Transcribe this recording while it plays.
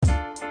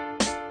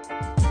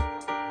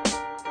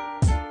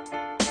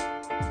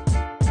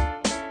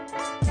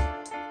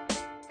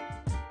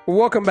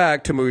Welcome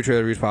back to Movie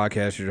Trailer Reviews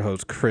Podcast. Your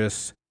host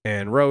Chris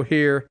and Ro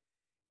here,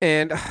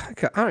 and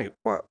I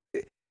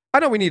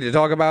know we need to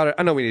talk about it.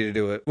 I know we need to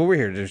do it. Well, we're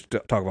here to just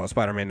talk about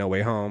Spider-Man: No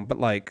Way Home. But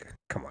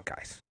come on,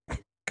 guys,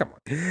 come on.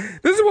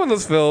 This is one of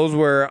those films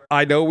where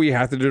I know we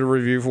have to do the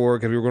review for it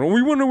because we were going.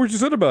 We want to know what you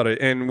said about it,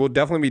 and we'll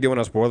definitely be doing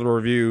a spoiler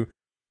review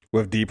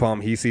with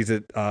D-Palm. He sees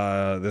it.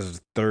 This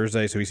is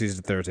Thursday, so he sees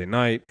it Thursday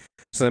night.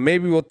 So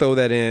maybe we'll throw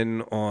that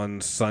in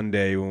on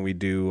Sunday when we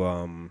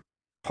do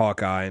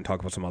Hawkeye and talk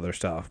about some other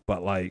stuff.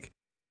 But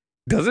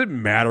does it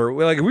matter?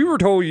 Like, if we were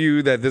told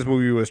you that this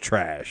movie was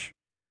trash,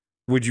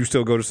 would you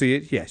still go to see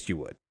it? Yes, you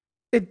would.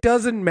 It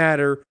doesn't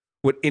matter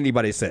what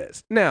anybody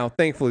says. Now,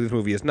 thankfully, this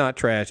movie is not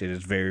trash. It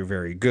is very,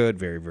 very good,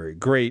 very, very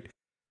great.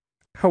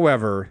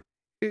 However,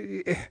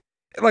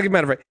 like a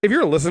matter of fact, if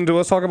you're listening to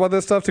us talk about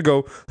this stuff to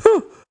go,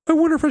 I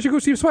wonder if I should go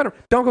see Spider-Man,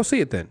 don't go see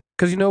it then.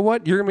 Because you know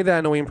what? You're going to be that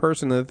annoying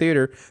person in the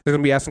theater that's going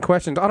to be asking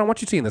questions. I don't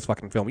want you seeing this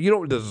fucking film. You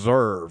don't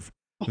deserve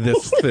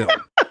this film.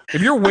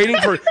 If you're waiting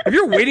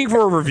for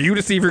a review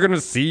to see if you're going to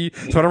see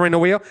Spider-Man: No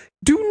Way Out,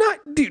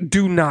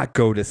 do not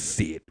go to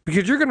see it,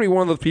 because you're going to be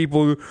one of those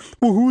people who,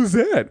 well, who is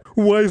that?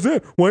 Why is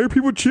that? Why are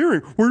people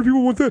cheering? Why do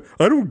people want that?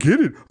 I don't get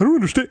it. I don't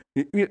understand.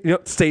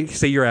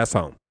 Stay your ass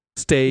home.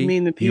 You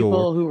mean the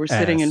people who were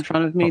sitting in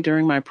front of me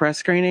during my press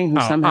screening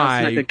who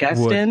somehow snuck a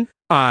guest in?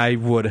 I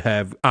would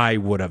have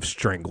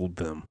strangled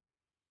them.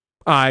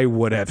 I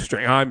would have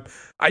strangled.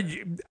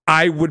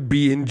 I would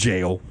be in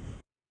jail.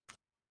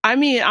 I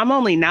mean, I'm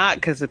only not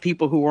because the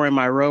people who were in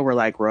my row were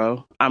like,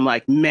 "Row." I'm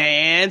like,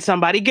 man,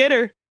 somebody get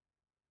her.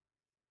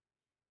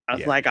 I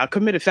was like, I'll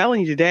commit a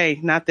felony today.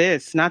 Not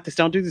this.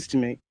 Don't do this to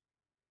me.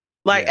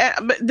 But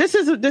this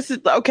is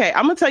okay.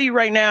 I'm gonna tell you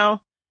right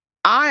now.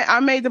 I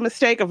made the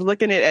mistake of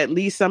looking at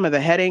least some of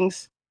the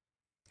headings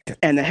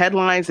and the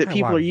headlines that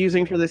people are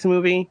using for this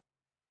movie.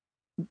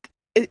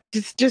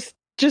 Just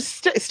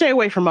stay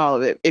away from all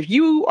of it. If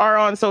you are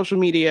on social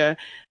media,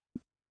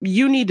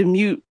 you need to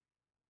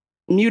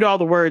mute all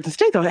the words and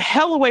stay the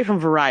hell away from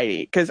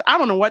Variety, because I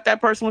don't know what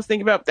that person was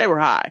thinking about. But they were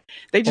high.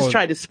 They just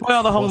tried to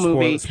spoil the whole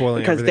movie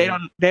because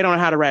everything. they don't know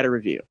how to write a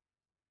review.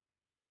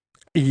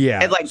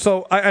 Yeah.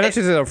 So I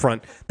should say up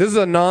front, this is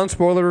a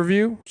non-spoiler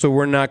review, so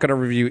we're not going to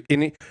review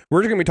any.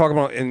 We're just going to be talking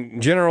about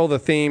in general the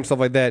theme, stuff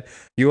like that.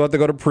 You'll have to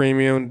go to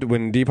premium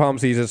when D-Palm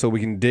sees it so we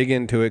can dig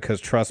into it, because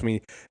trust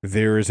me,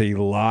 there is a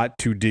lot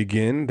to dig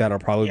in. That'll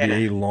probably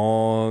be a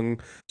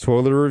long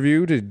spoiler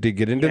review to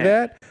get into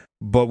that.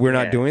 But we're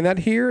not doing that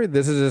here.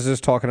 This is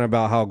just talking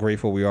about how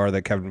grateful we are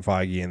that Kevin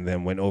Feige and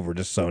them went over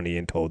to Sony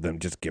and told them,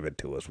 just give it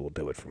to us. We'll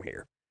do it from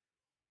here.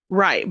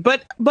 Right.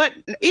 But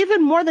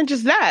even more than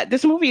just that,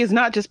 this movie is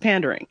not just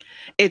pandering.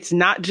 It's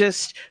not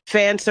just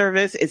fan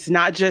service. It's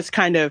not just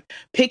kind of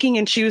picking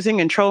and choosing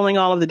and trolling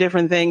all of the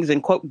different things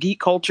and quote geek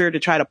culture to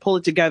try to pull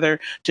it together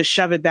to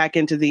shove it back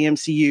into the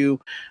MCU.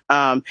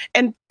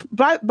 And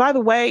by the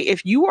way,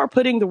 if you are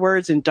putting the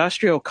words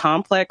industrial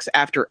complex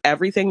after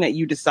everything that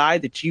you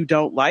decide that you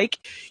don't like,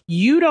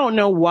 you don't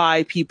know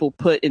why people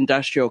put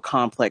industrial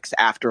complex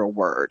after a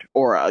word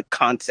or a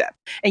concept.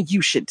 And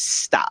you should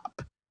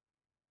stop.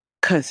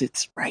 Because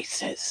it's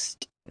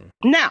racist.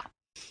 Now,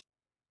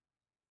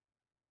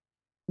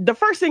 the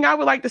first thing I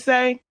would like to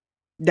say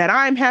that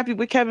I'm happy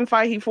with Kevin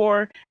Feige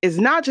for is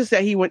not just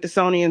that he went to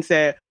Sony and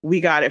said,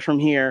 we got it from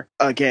here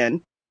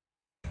again.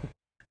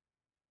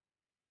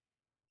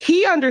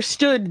 He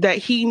understood that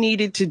he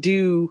needed to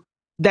do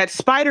that.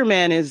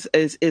 Spider-Man is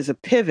a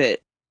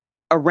pivot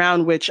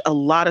around which a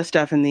lot of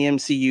stuff in the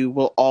MCU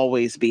will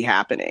always be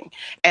happening.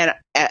 And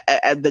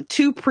the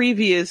two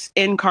previous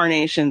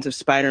incarnations of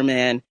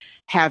Spider-Man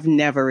have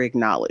never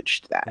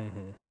acknowledged that.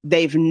 Mm-hmm.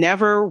 They've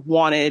never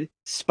wanted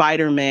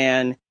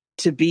Spider-Man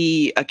to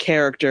be a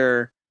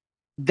character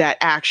that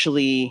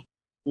actually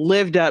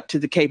lived up to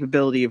the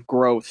capability of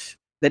growth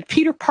that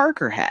Peter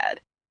Parker had.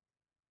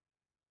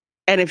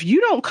 And if you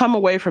don't come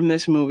away from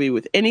this movie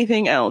with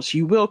anything else,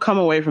 you will come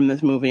away from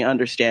this movie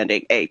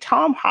understanding,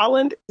 Tom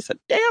Holland is a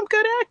damn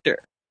good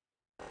actor.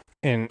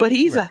 But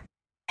he's a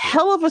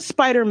hell of a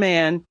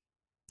Spider-Man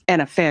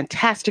and a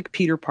fantastic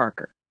Peter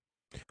Parker.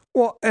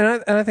 Well,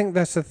 and I think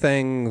that's the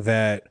thing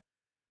that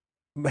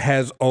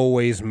has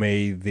always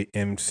made the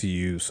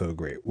MCU so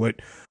great.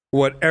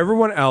 What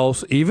everyone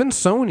else, even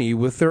Sony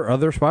with their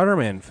other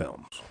Spider-Man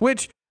films,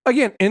 which,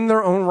 again, in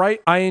their own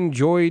right, I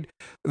enjoyed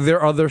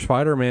their other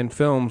Spider-Man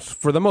films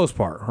for the most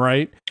part,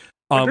 right?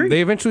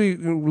 They eventually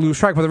lose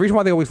track, but the reason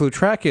why they always lose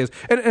track is,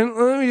 and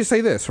let me just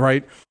say this,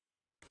 right?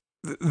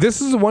 This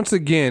is once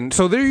again,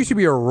 so there used to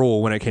be a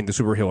rule when it came to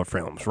superhero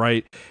films,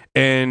 right?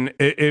 And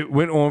it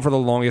went on for the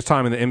longest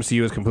time, and the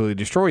MCU has completely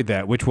destroyed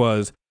that, which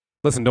was,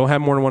 listen, don't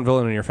have more than one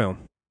villain in your film.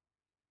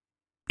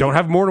 Don't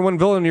have more than one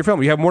villain in your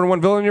film. You have more than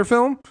one villain in your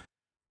film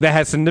that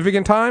has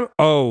significant time,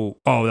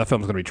 that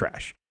film's going to be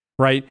trash,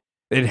 right?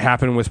 It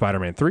happened with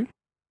Spider-Man 3.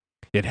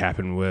 It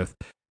happened with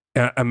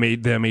the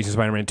Amazing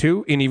Spider-Man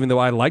 2. And even though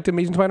I liked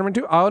Amazing Spider-Man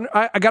 2,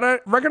 I got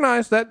to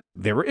recognize that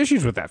there were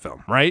issues with that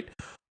film, right?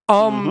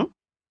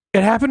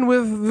 It happened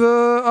with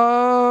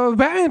the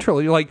Batman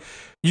trilogy.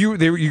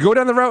 you go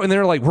down the route and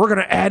they're like, we're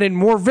gonna add in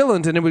more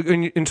villains,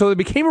 and so it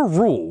became a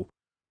rule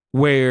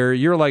where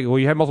you're like, well,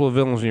 you have multiple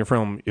villains in your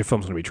film's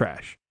gonna be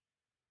trash.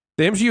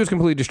 The MCU has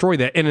completely destroyed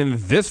that, and in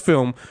this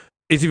film,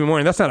 it's even more.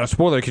 And that's not a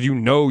spoiler because you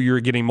know you're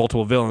getting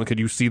multiple villains because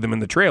you see them in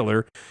the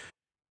trailer.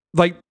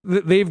 Like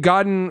they've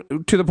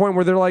gotten to the point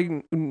where they're like,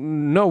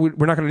 no,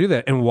 we're not going to do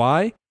that. And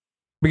why?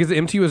 Because the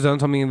MCU has done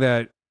something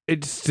that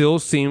it still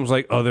seems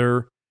like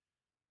other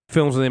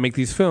films when they make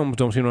these films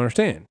don't seem to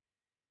understand.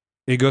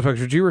 It goes back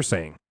to what you were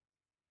saying.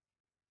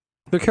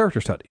 They're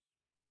character studies.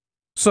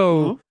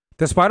 So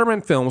the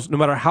Spider-Man films, no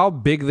matter how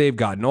big they've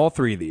gotten, all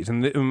three of these,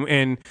 and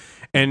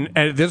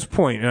at this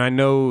point, and I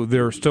know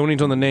there are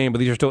stonings on the name, but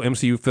these are still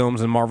MCU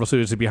films and Marvel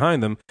Studios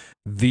behind them.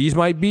 These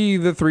might be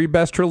the three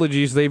best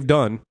trilogies they've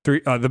done,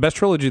 the best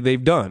trilogy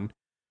they've done,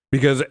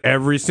 because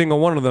every single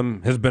one of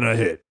them has been a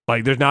hit.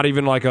 Like there's not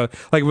even like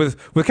with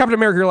Captain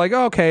America, you're like,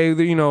 oh, okay,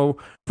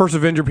 First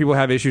Avenger people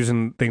have issues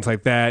and things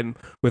like that, and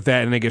with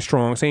that, and they get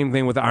strong. Same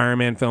thing with the Iron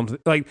Man films.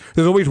 Like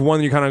there's always one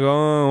that you kind of go,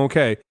 oh,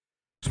 okay.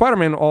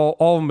 Spider-Man, all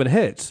of them been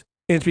hits.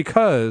 And it's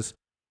because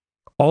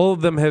all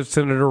of them have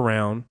centered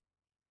around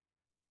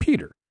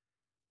Peter.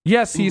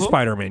 Yes, he's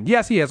Spider-Man.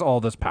 Yes, he has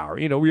all this power.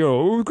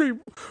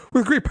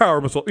 With great power,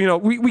 missile.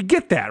 We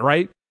get that,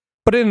 right?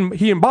 But then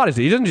he embodies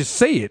it. He doesn't just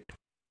say it.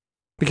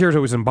 The character's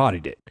always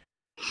embodied it.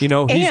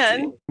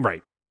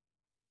 Right.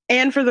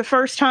 And for the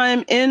first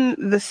time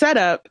in the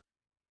setup,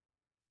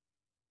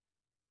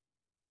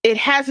 it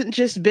hasn't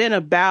just been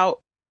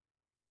about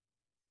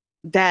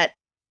that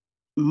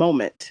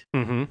moment.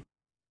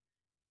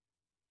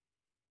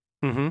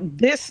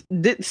 This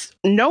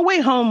No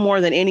Way Home, more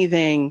than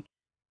anything,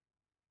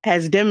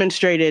 has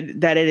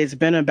demonstrated that it has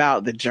been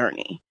about the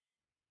journey.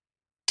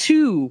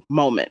 2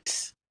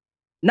 moments,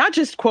 not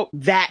just quote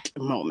that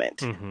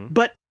moment,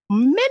 but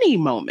many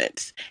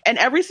moments. And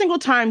every single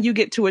time you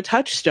get to a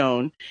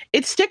touchstone,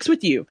 it sticks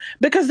with you,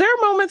 because there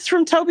are moments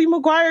from Tobey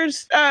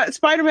Maguire's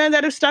Spider-Man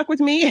that have stuck with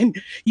me,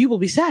 and you will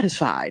be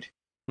satisfied.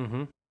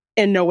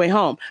 In No Way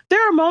Home,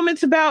 there are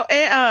moments about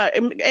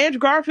Andrew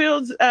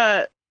Garfield's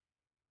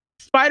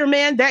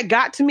Spider-Man that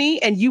got to me,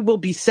 and you will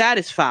be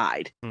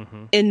satisfied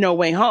in No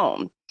Way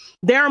Home.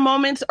 There are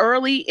moments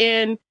early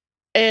in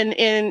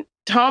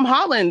Tom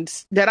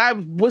Holland's that I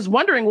was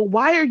wondering, well,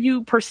 why are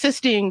you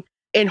persisting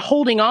in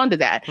holding on to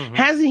that?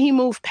 Hasn't he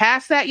moved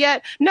past that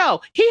yet?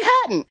 No, he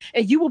hadn't.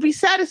 And you will be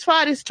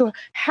satisfied as to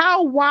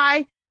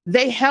why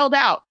they held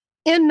out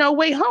in No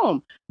Way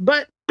Home.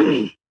 But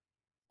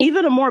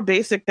even a more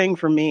basic thing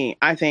for me,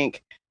 I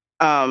think,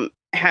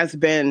 has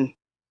been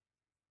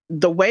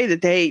the way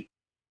that they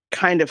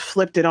kind of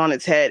flipped it on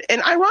its head.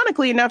 And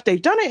ironically enough,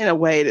 they've done it in a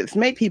way that's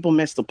made people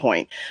miss the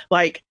point.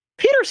 Like,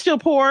 Peter's still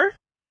poor.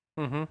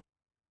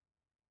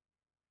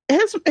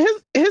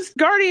 His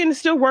guardian is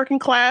still working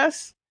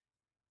class.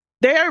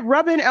 They're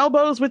rubbing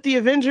elbows with the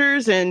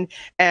Avengers and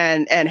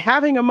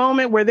having a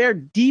moment where they're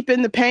deep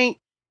in the paint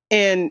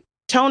in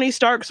Tony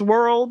Stark's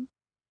world.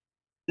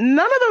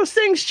 None of those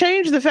things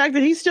change the fact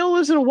that he still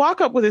lives in a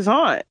walk-up with his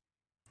aunt.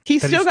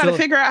 He's still got to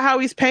figure out how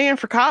he's paying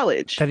for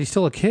college. That he's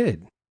still a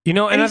kid. And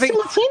I think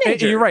still a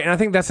teenager. You're right, and I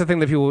think that's the thing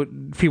that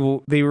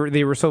people they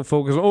were so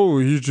focused. Oh,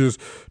 he's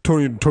just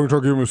Tony Stark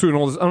gave him a suit and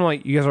all this. I'm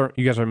like, you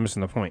guys are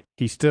missing the point.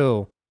 He's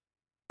still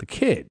the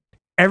kid.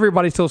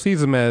 Everybody still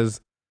sees him as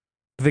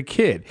the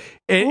kid,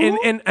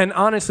 and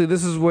honestly,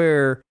 this is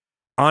where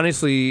and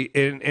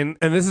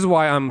this is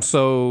why I'm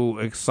so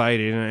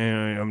excited.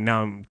 And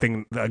now I'm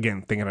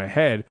thinking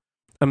ahead.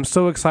 I'm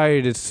so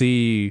excited to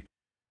see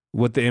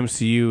what the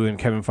MCU and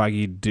Kevin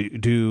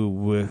Feige do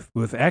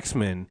with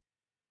X-Men.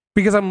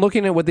 Because I'm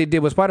looking at what they did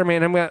with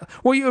Spider-Man, and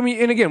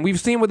and again, we've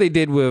seen what they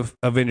did with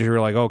Avengers. We're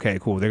like, okay,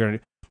 cool, they're gonna.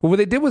 But what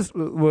they did with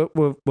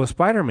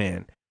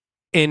Spider-Man,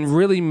 and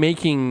really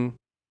making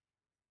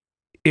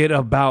it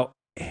about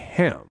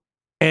him,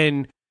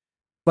 and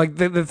like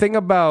the thing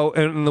about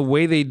and the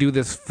way they do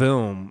this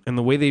film and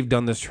the way they've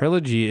done this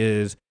trilogy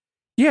is,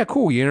 yeah,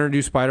 cool. You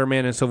introduce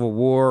Spider-Man in Civil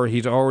War.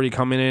 He's already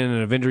coming in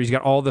an Avenger. He's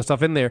got all this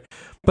stuff in there.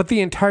 But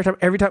the entire time,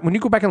 every time when you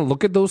go back and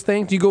look at those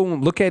things, you go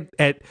and look at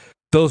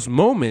those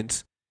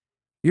moments.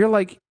 You're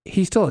like,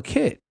 he's still a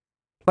kid.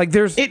 Like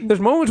there's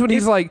moments when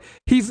he's like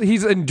he's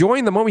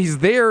enjoying the moment. He's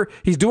there.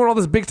 He's doing all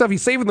this big stuff.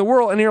 He's saving the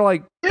world, and you're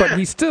like, but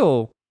he's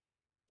still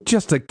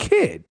just a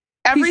kid.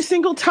 Every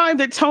single time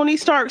that Tony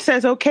Stark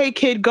says, "Okay,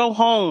 kid, go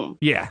home."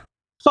 Yeah.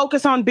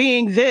 Focus on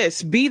being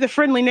this. Be the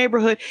friendly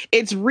neighborhood.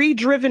 It's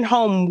re-driven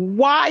home.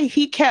 Why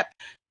he kept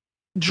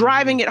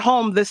driving it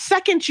home. The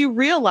second you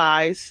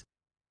realize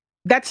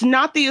that's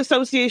not the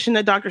association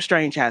that Doctor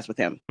Strange has with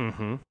him.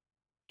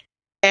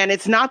 And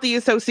it's not the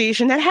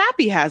association that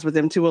Happy has with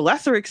him to a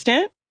lesser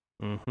extent.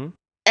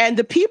 And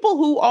the people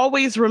who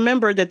always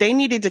remember that they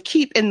needed to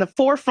keep in the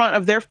forefront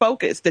of their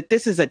focus that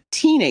this is a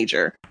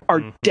teenager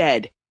are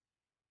dead.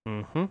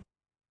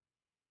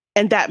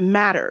 And that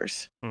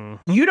matters.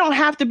 You don't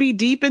have to be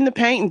deep in the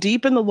paint and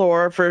deep in the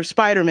lore for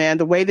Spider-Man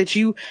the way that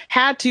you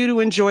had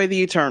to enjoy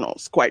the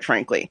Eternals, quite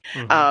frankly.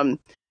 And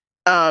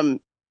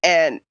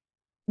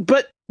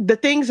but the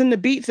things and the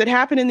beats that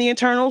happen in the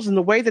Eternals and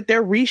the way that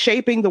they're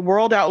reshaping the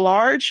world at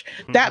large,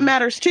 that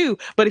matters too.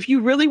 But if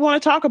you really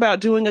want to talk about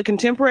doing a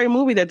contemporary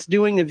movie that's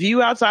doing the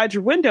view outside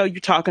your window, you're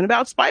talking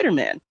about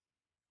Spider-Man.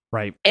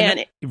 Right.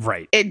 And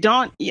right. It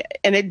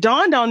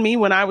dawned on me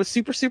when I was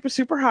super, super,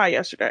 super high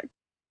yesterday.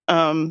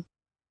 I'm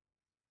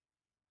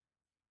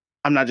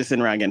not just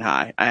sitting around getting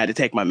high. I had to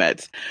take my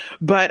meds.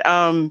 But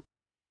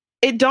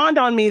it dawned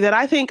on me that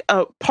I think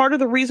part of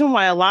the reason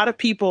why a lot of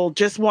people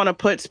just want to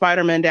put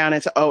Spider-Man down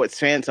as, oh, it's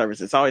fan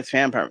service. It's always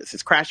fan purpose.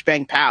 It's crash,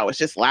 bang, pow. It's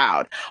just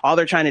loud. All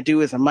they're trying to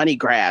do is a money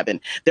grab. And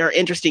there are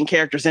interesting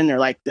characters in there.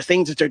 Like the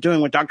things that they're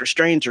doing with Doctor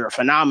Strange are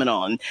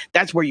phenomenal. And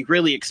that's where you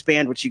really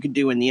expand what you can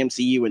do in the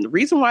MCU. And the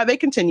reason why they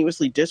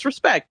continuously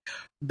disrespect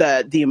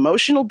the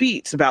emotional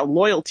beats about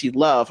loyalty,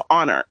 love,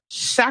 honor,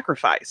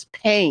 sacrifice,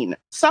 pain,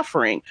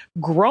 suffering,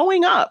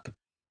 growing up,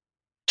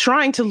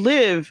 trying to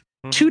live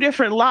two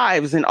different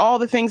lives and all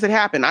the things that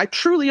happen. I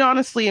truly,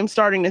 honestly am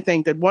starting to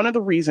think that one of the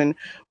reasons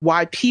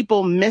why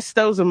people miss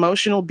those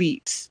emotional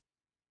beats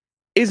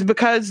is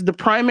because the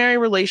primary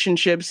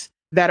relationships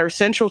that are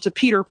central to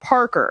Peter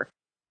Parker,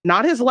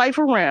 not his life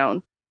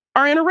around,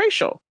 are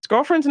interracial. His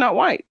girlfriend's not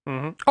white.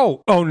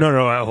 Oh,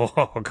 no.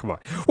 Oh, come on.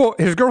 Well,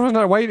 his girlfriend's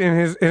not white, and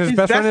his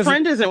best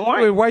friend isn't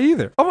white. White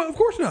either. Oh, of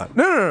course not.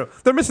 No.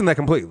 They're missing that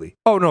completely.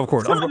 Oh, no, of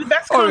course. So the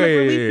best comic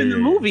relief in the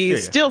movie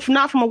is still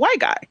not from a white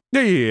guy.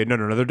 Yeah.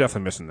 No. They're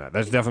definitely missing that.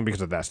 That's definitely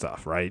because of that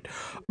stuff, right?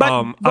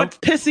 But what's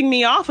pissing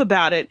me off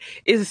about it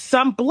is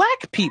some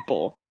black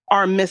people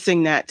are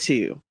missing that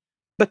too.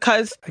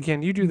 Because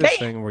again, you do this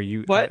thing where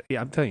you what?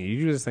 I'm telling you,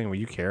 you do this thing where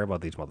you care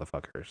about these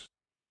motherfuckers.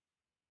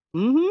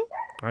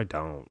 I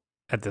don't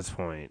at this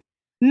point.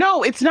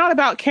 No, it's not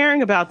about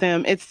caring about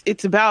them.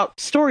 It's about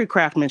story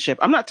craftsmanship.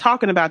 I'm not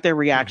talking about their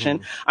reaction.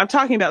 I'm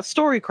talking about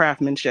story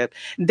craftsmanship.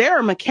 There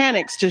are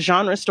mechanics to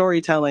genre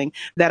storytelling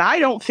that I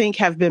don't think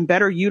have been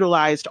better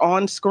utilized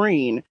on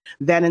screen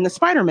than in the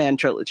Spider-Man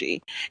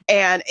trilogy.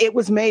 And it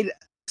was made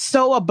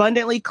so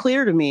abundantly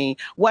clear to me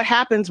what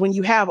happens when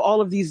you have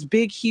all of these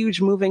big, huge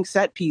moving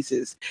set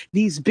pieces,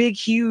 these big,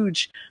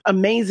 huge,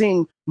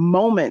 amazing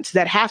moments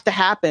that have to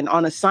happen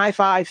on a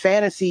sci-fi,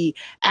 fantasy,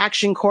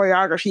 action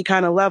choreography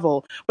kind of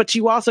level. But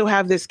you also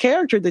have this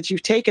character that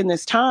you've taken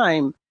this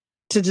time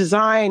to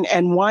design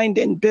and wind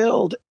and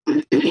build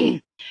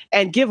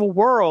and give a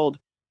world.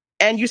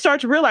 And you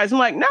start to realize, I'm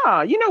like,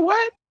 nah, you know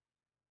what?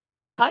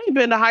 I ain't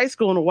been to high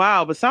school in a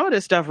while, but some of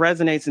this stuff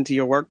resonates into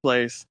your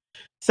workplace.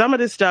 Some of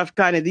this stuff,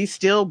 kind of these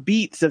still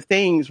beats of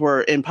things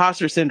where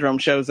imposter syndrome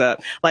shows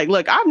up. Like,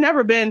 look, I've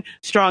never been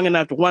strong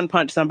enough to one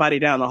punch somebody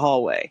down the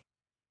hallway.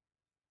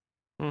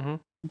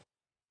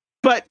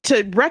 But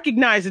to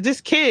recognize that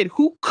this kid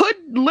who could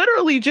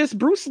literally just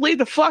Bruce Lee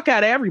the fuck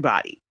out of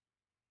everybody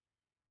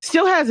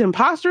still has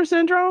imposter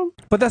syndrome.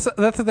 But that's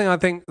the thing I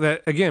think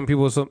that, again,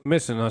 people are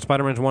missing.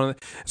 Spider-Man's one of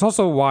the, it's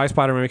also why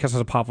Spider-Man becomes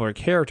such a popular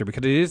character,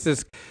 because it is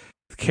this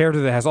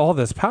character that has all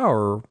this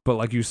power, but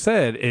like you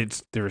said,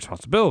 it's the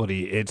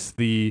responsibility. It's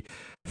the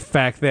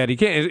fact that he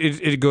can't.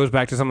 It goes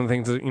back to some of the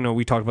things that,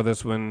 we talked about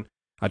this when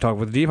I talked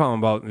with Deepalm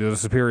about the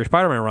Superior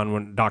Spider-Man run,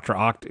 when Dr.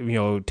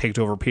 Oct, takes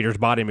over Peter's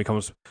body and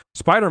becomes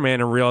Spider-Man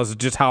and realizes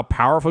just how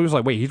powerful he was.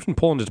 Like, wait, he's been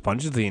pulling his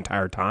punches the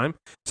entire time.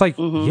 It's like,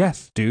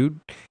 yes,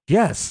 dude,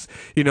 yes,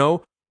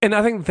 And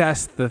I think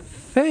that's the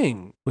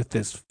thing with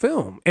this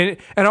film. And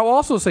I'll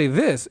also say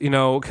this,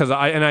 because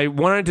I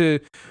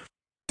wanted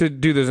to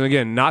do this, and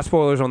again, not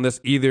spoilers on this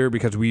either,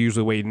 because we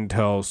usually wait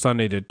until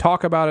Sunday to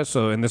talk about it.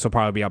 So, and this will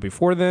probably be out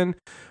before then.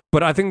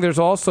 But I think there's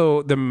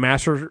also the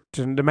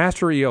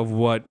mastery of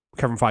what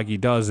Kevin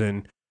Feige does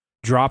in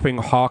dropping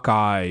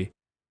Hawkeye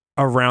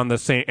around the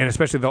same, and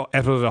especially the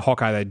episode of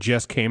Hawkeye that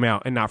just came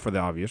out, and not for the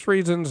obvious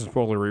reasons,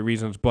 spoilery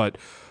reasons, but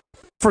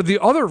for the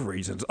other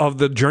reasons of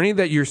the journey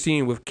that you're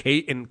seeing with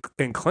Kate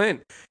and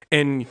Clint.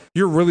 And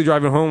you're really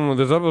driving home with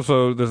this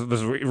episode,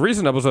 this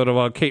recent episode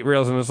of Kate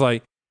Rails, and it's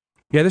like,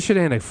 yeah, this shit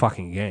ain't a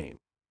fucking game.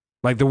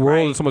 Like, the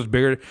world is so much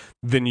bigger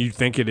than you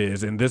think it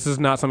is, and this is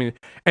not something.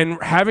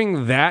 And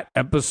having that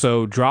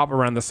episode drop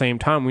around the same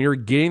time when you're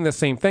getting the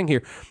same thing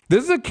here,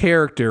 this is a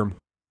character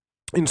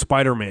in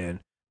Spider-Man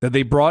that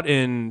they brought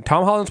in,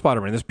 Tom Holland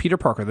Spider-Man, this Peter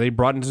Parker, they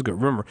brought into good.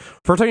 Remember,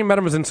 first time you met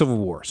him was in Civil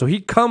War. So he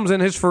comes in,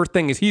 his first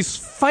thing is he's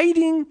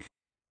fighting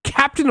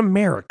Captain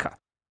America,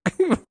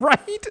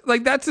 right?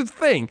 Like, that's his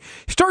thing.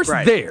 He starts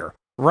there,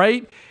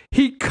 right?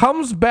 He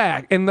comes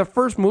back, and the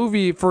first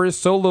movie for his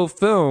solo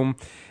film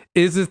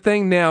is his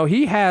thing now.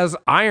 He has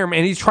Iron Man,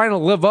 and he's trying to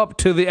live up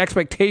to the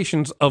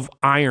expectations of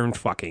Iron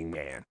fucking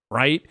Man,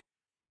 right?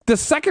 The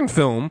second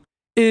film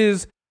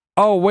is,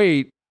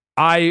 the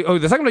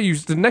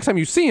next time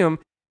you see him,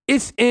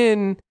 it's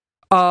in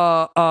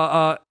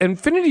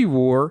Infinity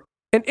War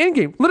and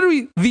Endgame,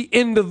 literally the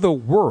end of the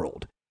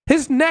world.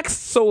 His next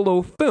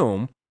solo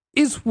film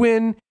is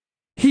when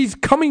he's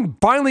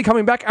finally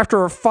coming back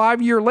after a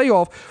 5-year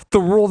layoff. The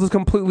world has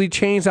completely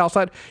changed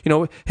outside.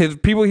 His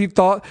people he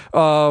thought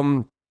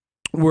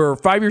were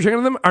 5 years younger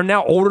than them are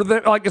now older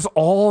than, like, it's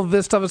all of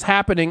this stuff is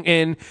happening.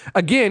 And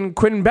again,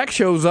 Quentin Beck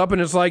shows up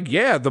and it's like,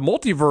 yeah, the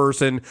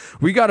multiverse, and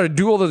we got to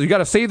do all this, you got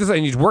to save this,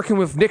 and he's working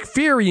with Nick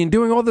Fury and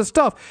doing all this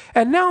stuff.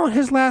 And now in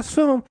his last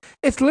film,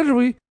 it's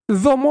literally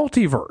the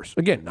multiverse.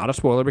 Again, not a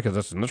spoiler because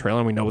it's in the trailer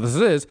and we know what this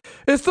is.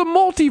 It's the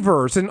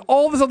multiverse and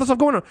all this other stuff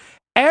going on.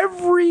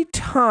 Every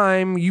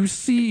time you've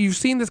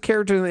seen this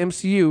character in the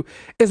MCU,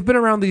 it's been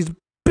around these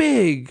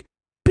big,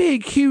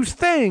 huge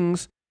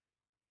things.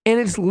 And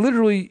it's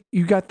literally,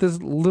 you got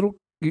this little,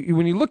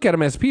 when you look at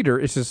him as Peter,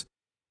 it's just,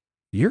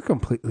 you're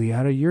completely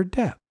out of your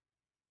depth.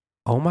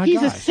 Oh my God.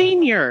 He's a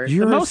senior.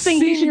 The most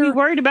thing he should be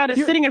worried about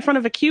is sitting in front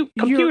of a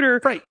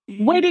computer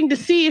waiting to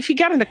see if he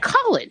got into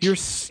college.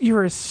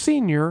 You're a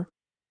senior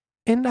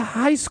in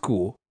high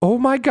school. Oh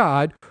my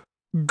God.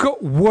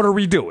 What are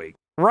we doing?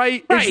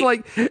 Right? It's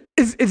like,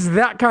 it's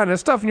that kind of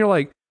stuff. And you're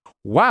like,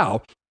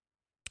 wow.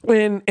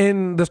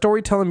 And the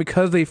storytelling,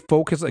 because they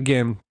focus,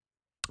 again,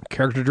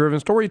 character-driven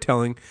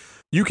storytelling,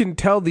 you can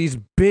tell these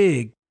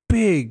big,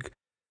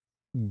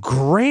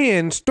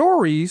 grand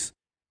stories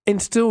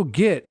and still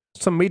get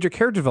some major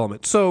character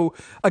development. So,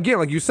 again,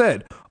 like you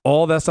said,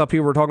 all that stuff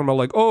people were talking about,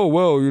 like, oh,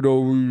 well,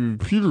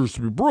 Peter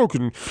should be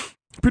broken,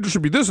 Peter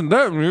should be this and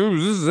that,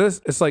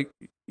 this. It's like,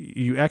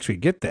 you actually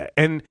get that.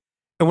 And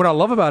what I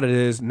love about it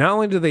is, not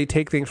only do they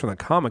take things from the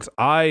comics,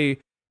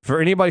 for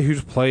anybody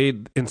who's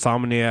played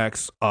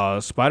Insomniac's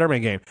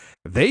Spider-Man game,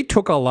 they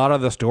took a lot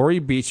of the story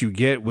beats you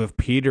get with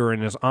Peter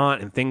and his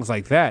aunt and things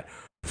like that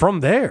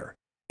from there.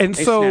 And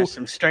they so snatched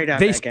them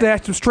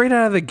straight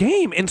out of the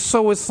game. And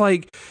so it's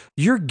like,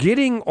 you're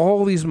getting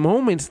all these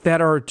moments that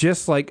are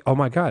just like, oh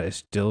my God, it's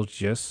still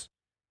just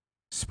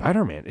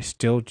Spider-Man. It's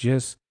still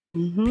just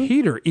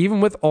Peter. Even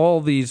with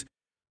all these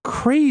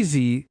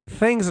crazy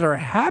things that are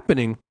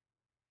happening,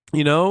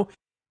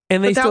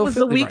 and but that was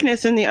the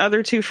weakness in the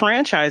other two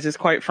franchises,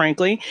 quite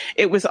frankly.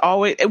 It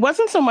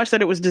wasn't so much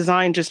that it was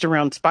designed just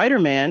around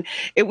Spider-Man.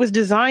 It was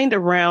designed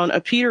around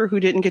a Peter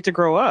who didn't get to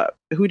grow up,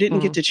 who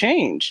didn't get to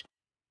change.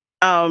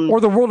 Or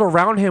the world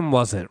around him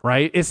wasn't,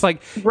 right? It's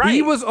like,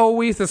 he was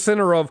always the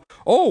center of,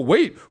 oh,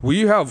 wait,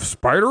 we have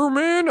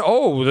Spider-Man?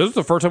 Oh, this is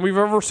the first time we've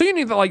ever seen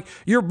anything. Like,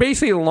 you're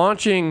basically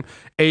launching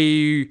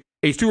a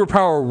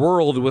superpower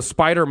world with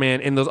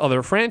Spider-Man in those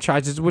other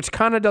franchises, which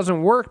kind of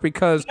doesn't work,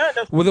 because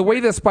with the way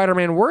that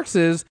Spider-Man works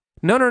is,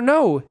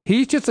 no,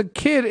 he's just a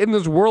kid in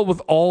this world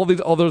with all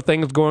these other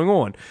things going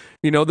on.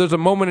 There's a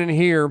moment in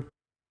here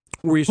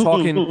where he's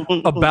talking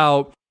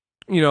about,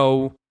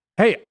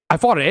 hey, I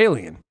fought an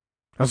alien.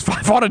 I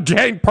fought a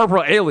giant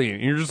purple alien.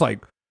 And you're just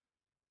like,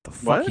 the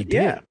fuck what? He did?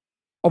 Yeah.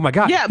 Oh my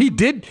God. Yeah. He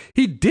did.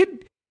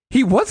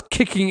 He was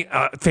kicking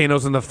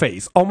Thanos in the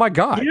face. Oh my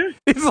God. Yeah.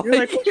 You're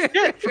like, oh,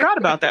 shit, forgot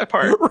about that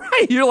part.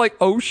 Right. You're like,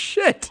 oh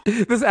shit,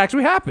 this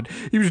actually happened.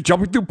 He was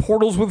jumping through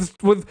portals with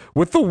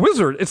the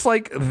wizard. It's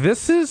like,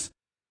 this is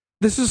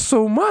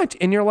so much.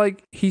 And you're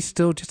like, he's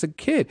still just a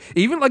kid.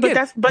 Even like, going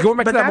back to that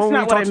moment. That's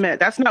not what I meant.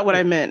 That's not what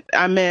I meant.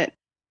 I meant,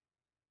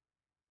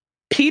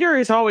 Peter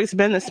has always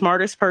been the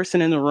smartest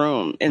person in the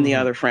room in the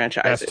other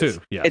franchises. That's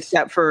true. Yes.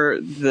 Except for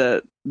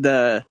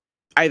the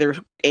either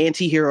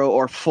anti-hero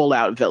or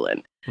full-out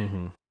villain.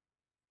 Mm-hmm.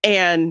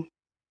 And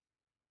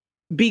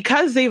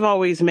because they've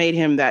always made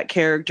him that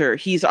character,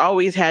 he's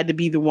always had to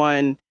be the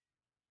one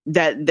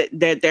that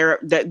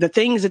the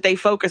things that they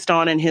focused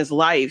on in his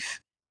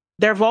life,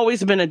 they've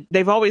always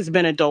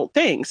been adult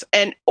things.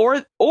 And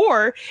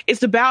or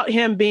it's about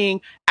him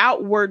being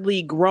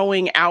outwardly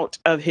growing out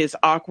of his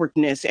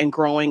awkwardness and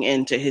growing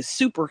into his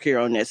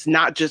superhero-ness,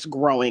 not just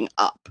growing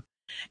up.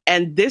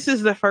 And this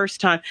is the first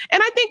time.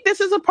 And I think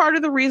this is a part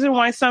of the reason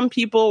why some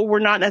people were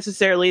not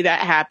necessarily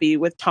that happy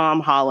with Tom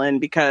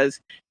Holland, because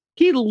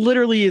he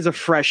literally is a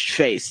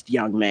fresh-faced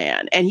young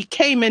man. And he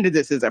came into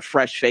this as a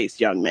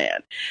fresh-faced young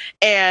man.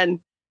 And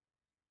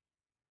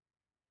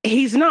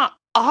he's not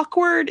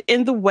awkward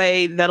in the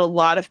way that a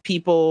lot of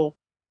people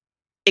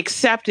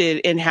accepted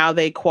in how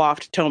they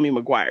coiffed Tobey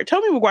Maguire.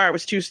 Tobey Maguire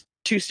was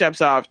two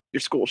steps off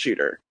your school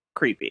shooter.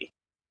 Creepy.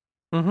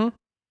 Mm-hmm.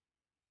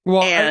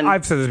 Well,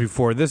 I've said this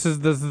before. This is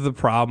the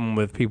problem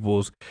with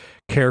people's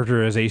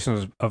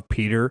characterizations of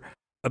Peter.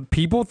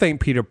 People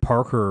think Peter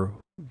Parker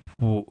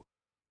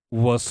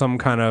was some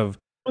kind of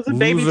was a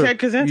baby Ted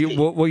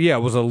Kaczynski. Well, yeah,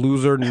 was a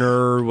loser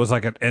nerd. Was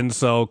like an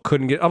incel.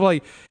 Couldn't get. I'm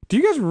like, do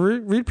you guys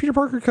read Peter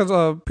Parker?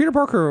 Because Peter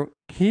Parker,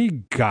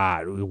 he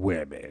got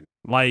women.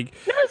 Like,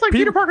 no, it's like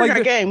Peter Parker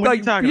got a game. What are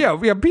you talking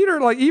about? Yeah. Peter,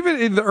 like, even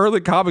in the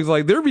early comics,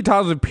 like, there'd be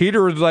times when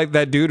Peter was like,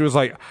 that dude was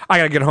like, I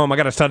gotta get home, I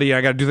gotta study,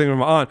 I gotta do things with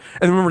my aunt.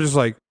 And then we're just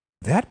like,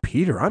 that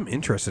Peter, I'm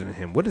interested in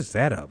him. What is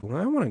that up?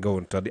 Well, I want to go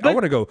and study. I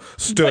want to go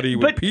study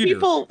with Peter. But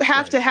people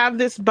have to have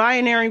this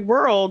binary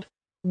world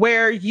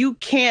where you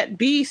can't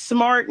be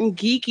smart and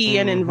geeky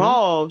and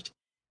involved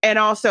and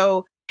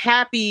also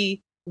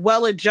happy,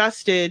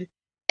 well-adjusted,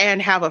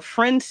 and have a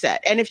friend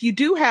set. And if you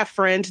do have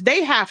friends,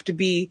 they have to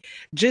be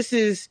just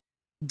as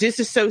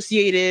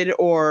disassociated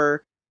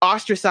or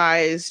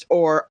ostracized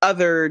or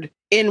othered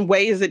in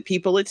ways that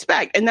people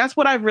expect. And that's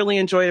what I've really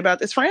enjoyed about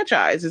this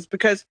franchise, is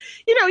because,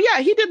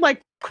 he did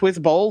like quiz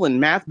bowl and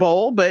math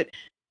bowl, but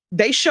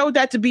they showed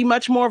that to be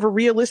much more of a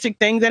realistic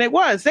thing than it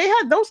was.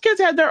 Those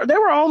kids had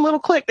their own little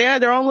clique. They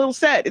had their own little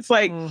set. It's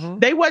like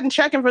they wasn't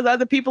checking for the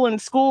other people in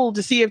school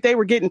to see if they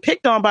were getting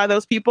picked on by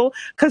those people,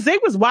 because they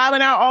was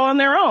wilding out all on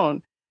their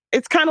own.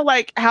 It's kind of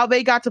like how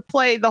they got to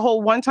play the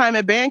whole One Time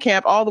at Band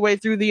Camp all the way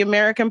through the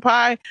American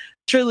Pie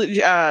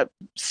trilogy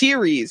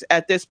series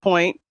at this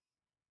point.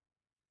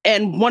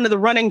 And one of the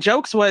running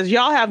jokes was,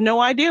 y'all have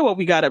no idea what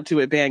we got up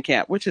to at band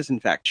camp, which is in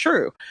fact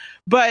true.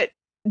 But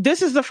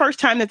this is the first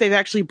time that they've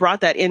actually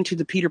brought that into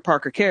the Peter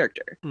Parker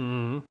character.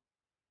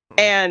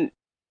 And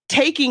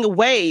taking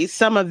away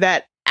some of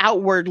that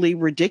outwardly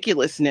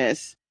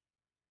ridiculousness.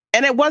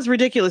 And it was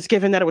ridiculous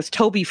given that it was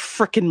Tobey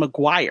frickin'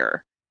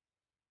 Maguire.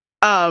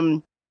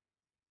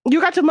 You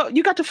got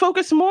to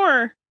focus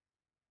more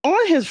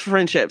on his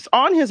friendships,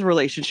 on his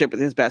relationship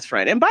with his best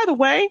friend. And by the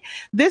way,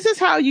 this is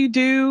how you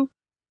do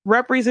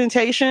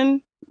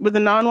representation with a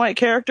non-white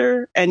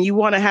character, and you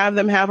want to have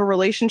them have a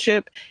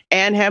relationship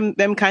and have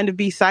them kind of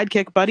be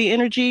sidekick buddy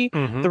energy.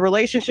 The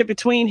relationship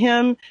between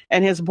him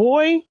and his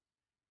boy,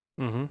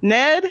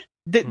 Ned.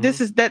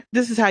 This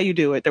is how you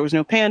do it. There was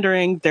no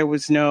pandering. There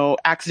was no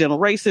accidental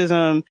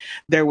racism.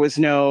 There was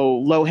no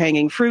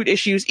low-hanging fruit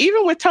issues.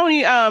 Even with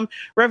Tony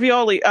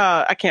Ravioli,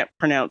 I can't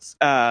pronounce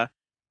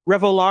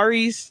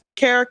Revolari's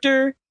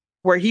character,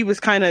 where he was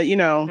kind of, Yeah, I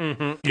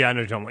know what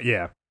you're talking about.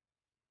 Yeah.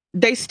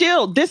 They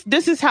still, this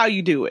is how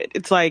you do it.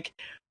 It's like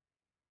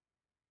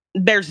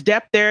there's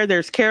depth there,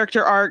 there's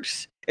character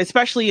arcs,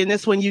 especially in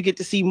this one. You get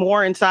to see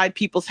more inside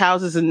people's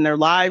houses and their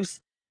lives,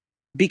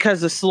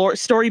 because the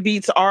story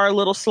beats are a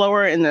little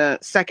slower in the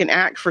second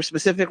act for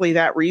specifically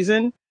that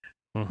reason.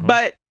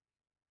 But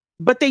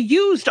they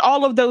used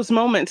all of those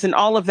moments and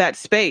all of that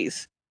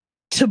space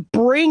to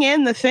bring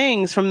in the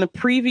things from the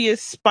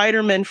previous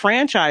Spider-Man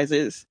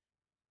franchises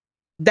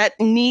that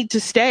need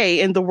to stay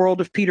in the world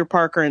of Peter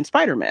Parker and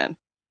Spider-Man.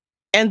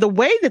 And the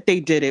way that they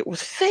did it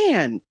was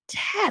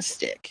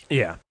fantastic.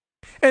 Yeah.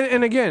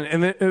 And again,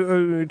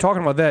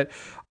 talking about that,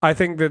 I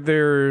think that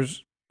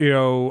there's,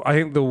 I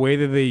think the way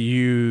that they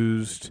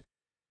used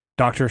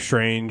Doctor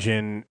Strange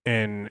and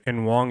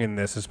Wong in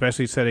this,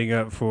 especially setting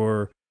up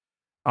for,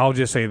 I'll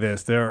just say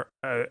this, I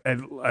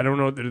don't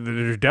know,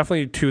 there's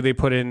definitely two they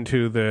put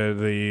into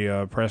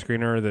the press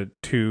screener, the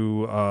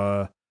two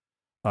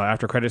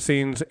after credit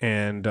scenes,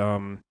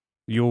 and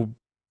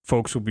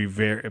folks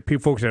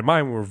in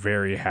mine were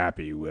very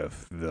happy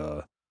with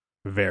the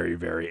very,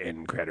 very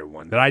end credit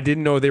one that I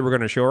didn't know they were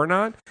going to show or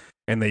not,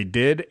 and they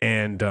did.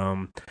 And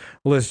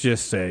let's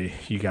just say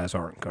you guys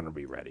aren't going to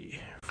be ready.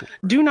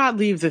 Do not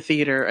leave the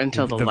theater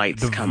until the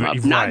lights come up.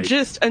 Right. Not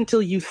just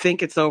until you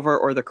think it's over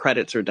or the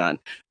credits are done.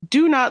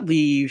 Do not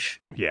leave.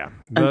 Yeah,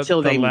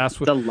 until the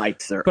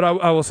lights are. But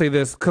I will say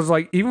this, because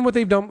like even what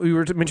they've done, we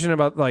were mentioning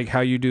about like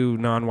how you do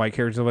non-white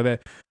characters and stuff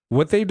like that.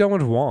 What they've done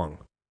with Wong,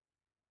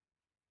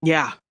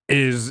 yeah,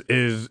 is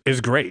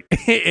great.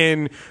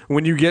 And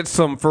when you get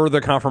some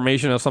further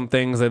confirmation of some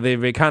things that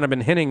they've kind of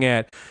been hinting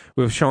at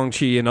with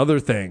Shang-Chi and other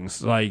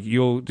things, like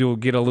you'll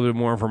get a little bit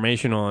more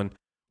information on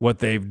what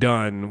they've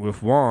done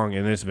with Wong,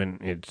 and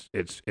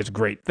it's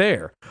great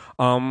there.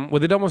 What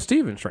they've done with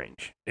Stephen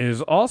Strange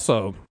is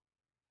also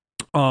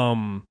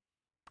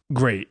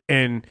great.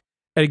 And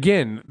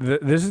again,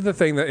 this is the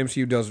thing that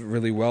MCU does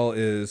really well,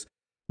 is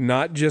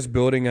not just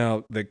building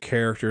out the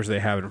characters they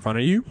have in front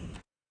of you,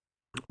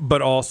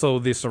 but also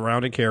the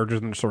surrounding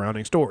characters and the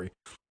surrounding story.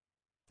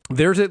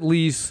 There's at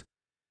least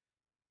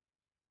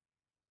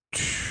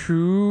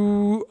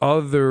 2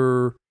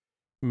 other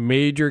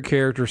major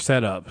character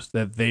setups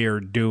that they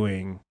are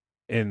doing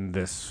in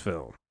this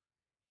film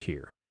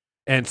here.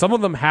 And some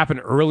of them happen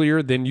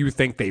earlier than you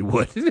think they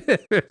would.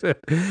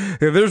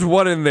 There's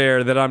one in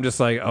there that I'm just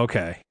like,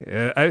 okay.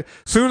 As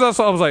soon as I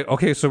saw it, I was like,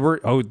 okay, so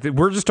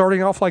we're just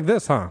starting off like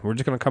this, huh? We're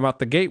just going to come out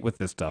the gate with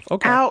this stuff.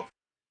 Okay. Out.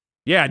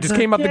 Yeah, it just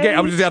came out the gate. I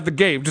was just out the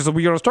gate. Just, are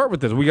we going to start with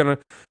this?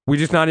 We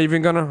just not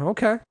even going to,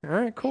 okay. All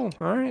right, cool.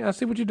 All right, I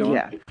see what you're doing.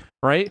 Yeah.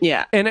 Right?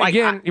 Yeah. And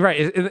again,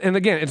 right. And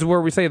again, it's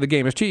where we say the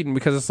game is cheating,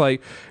 because it's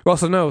like, we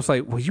also know, it's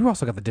like, well, you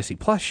also got the Disney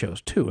Plus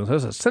shows too. And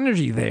there's a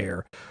synergy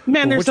there.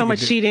 Man, there's so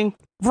much cheating.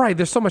 Right,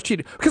 there's so much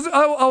cheating. Because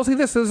I'll say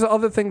this, there's the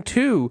other thing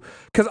too,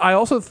 because I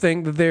also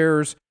think that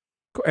there's,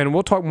 and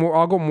we'll talk more,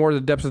 I'll go more to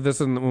the depths of this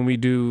when we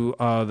do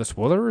the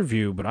spoiler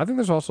review, but I think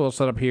there's also a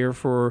setup here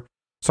for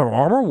some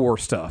Armor War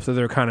stuff that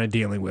they're kind of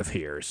dealing with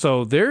here.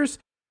 So there's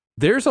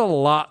a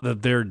lot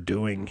that they're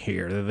doing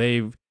here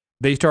that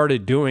they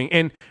started doing,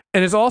 and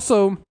it's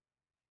also,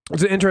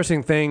 it's an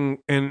interesting thing,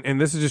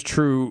 and this is just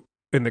true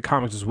in the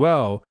comics as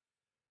well.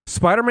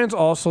 Spider-Man's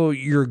also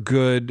your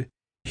good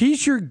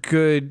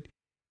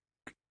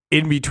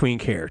in between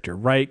character,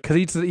 right?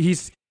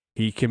 Because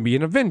he can be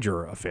an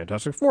Avenger, a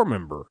Fantastic Four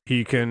member.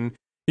 He can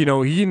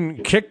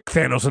kick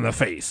Thanos in the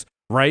face,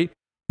 right?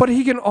 But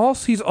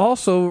he's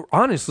also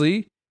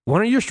honestly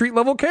one of your street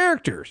level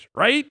characters,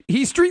 right?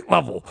 He's street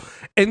level.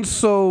 And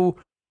so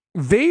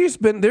there's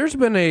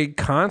been a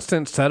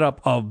constant setup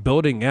of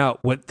building out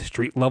what the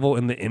street level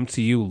in the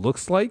MCU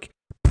looks like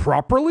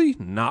properly,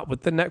 not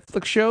with the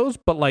Netflix shows,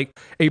 but like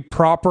a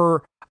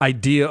proper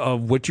idea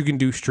of what you can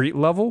do street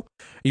level.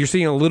 You're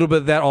seeing a little bit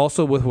of that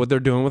also with what they're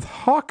doing with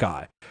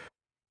Hawkeye.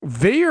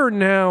 They are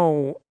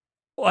now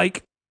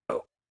like,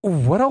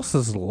 what else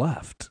is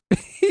left?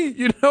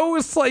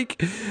 It's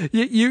like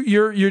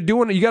you're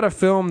doing, you got a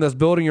film that's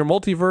building your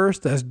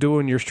multiverse, that's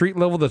doing your street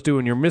level, that's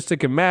doing your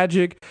mystic and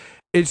magic.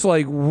 It's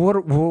like,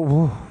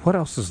 what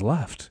else is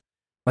left?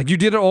 Like, you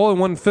did it all in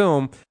one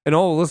film, and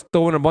let's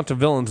throw in a bunch of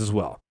villains as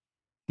well.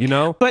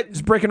 But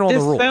it's breaking all the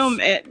rules. This film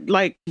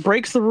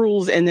breaks the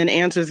rules and then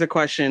answers the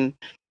question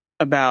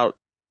about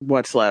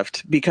what's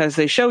left, because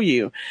they show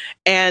you,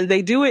 and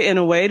they do it in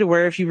a way to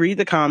where if you read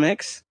the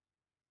comics,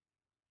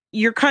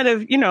 you're kind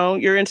of,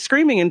 you're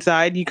screaming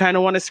inside. You kind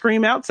of want to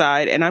scream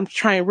outside. And I'm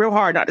trying real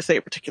hard not to say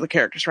a particular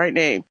character's right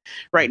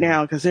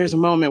now, because there's a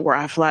moment where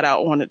I flat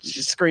out wanted to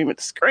just scream at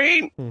the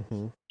screen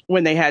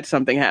when they had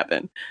something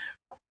happen.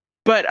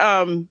 But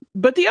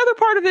the other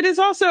part of it is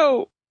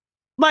also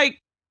like,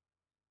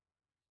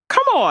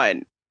 come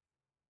on,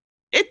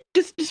 it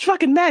just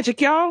fucking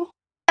magic, y'all.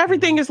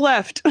 Everything is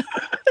left.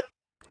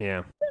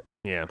 Yeah.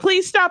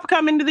 Please stop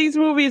coming to these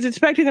movies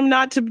expecting them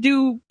not to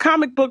do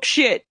comic book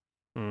shit.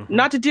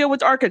 Not to deal with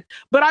Arkham.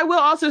 But I will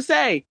also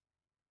say,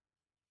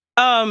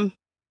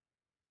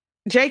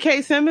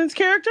 J.K. Simmons'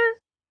 character,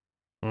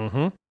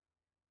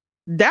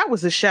 that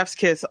was a chef's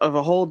kiss of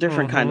a whole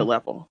different kind of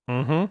level.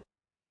 And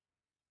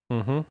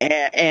the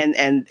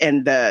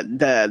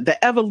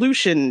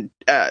evolution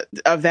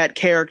of that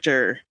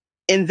character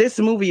in this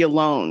movie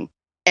alone,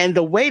 and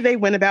the way they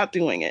went about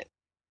doing it,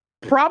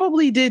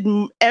 probably did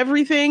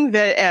everything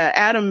that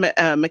Adam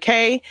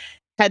McKay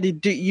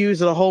had to use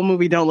the whole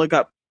movie Don't Look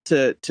Up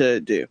to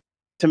do,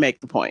 to make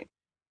the point.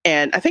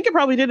 And I think it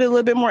probably did it a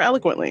little bit more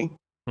eloquently.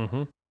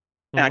 And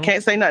I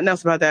can't say nothing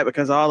else about that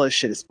because all this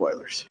shit is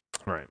spoilers.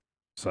 Right.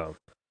 So,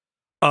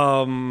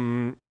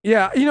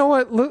 yeah, you know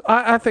what? Look,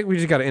 I think we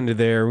just got to end it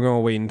there. We're going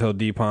to wait until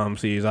D-Palm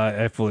sees.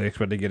 I fully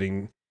expected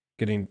getting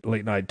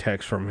late night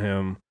texts from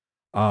him.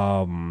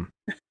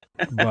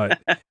 But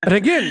and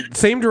again,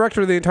 same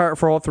director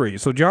for all three.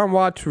 So John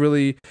Watts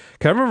really.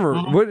 Can I remember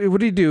what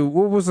did he do?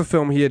 What was the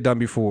film he had done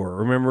before?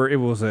 Remember, it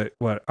was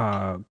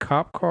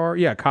Cop Car.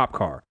 Yeah, Cop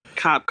Car.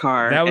 Cop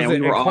Car. That was, and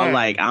we were all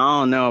like, I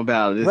don't know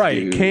about this.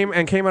 Right, dude. came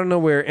out of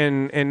nowhere,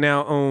 and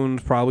now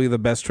owns probably the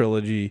best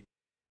trilogy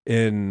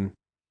in.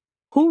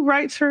 Who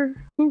writes for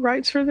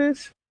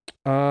this?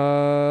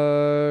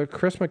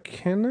 Chris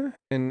McKenna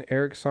and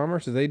Eric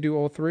Sommers. Did they do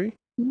all three?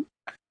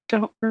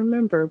 Don't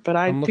remember, but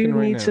I do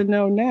need to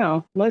know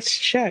now. Let's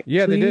check.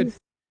 Yeah, please. they did.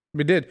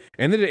 We did,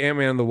 and they did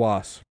Ant-Man and the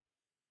Wasp.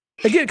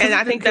 Again, and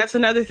I think that's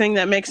another thing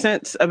that makes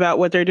sense about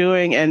what they're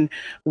doing and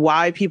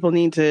why people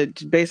need to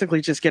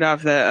basically just get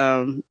off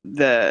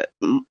the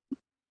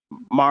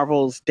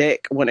Marvel's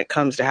dick when it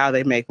comes to how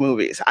they make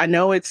movies. I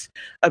know it's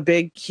a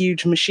big,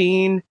 huge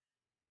machine,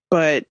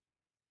 but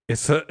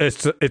it's a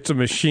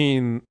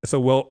machine. It's a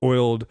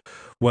well-oiled.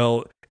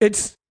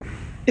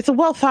 It's a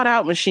well thought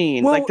out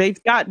machine. Like, they've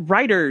got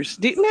writers.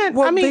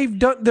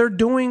 They're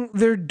doing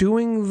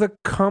the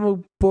comic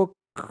book,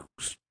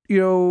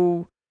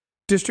 the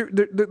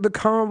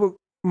comic book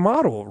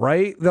model,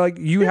 right? Like,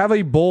 you have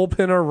a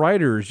bullpen of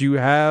writers, you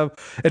have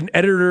an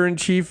editor in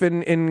chief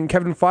in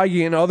Kevin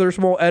Feige and other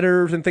small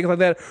editors and things like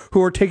that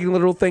who are taking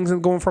little things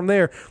and going from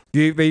there.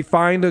 They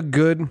find a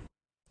good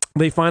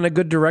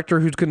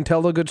director who can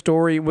tell a good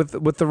story with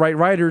the right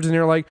writers, and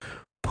they're like,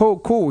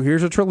 cool,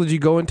 here's a trilogy,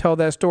 go and tell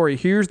that story.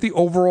 Here's the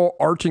overall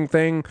arching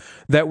thing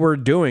that we're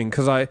doing.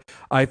 Because I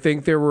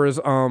think there was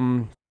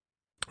what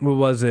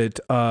was it,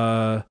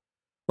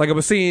 like I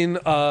was seeing,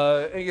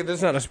 again, this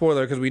is not a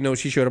spoiler because we know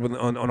she showed up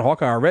on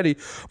Hawkeye already,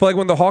 but like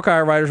when the Hawkeye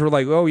writers were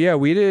like, oh yeah,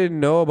 we didn't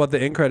know about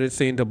the end credits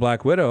scene to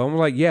Black Widow, I'm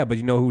like, yeah, but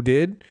you know who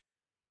did?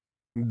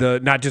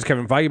 Not just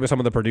Kevin Feige, but some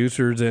of the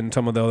producers and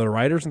some of the other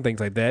writers and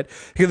things like that.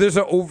 Because there's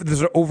an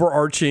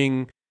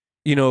overarching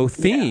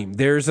theme. Yeah.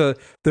 There's a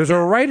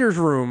writer's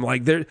room.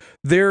 Like,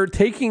 they're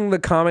taking the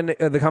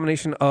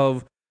combination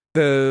of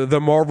the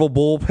Marvel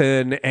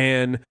bullpen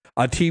and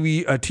a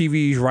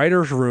TV's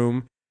writer's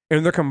room,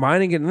 and they're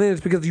combining it. And then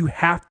it's because you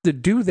have to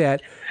do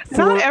that.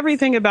 Not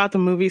everything about the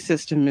movie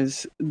system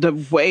is the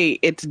way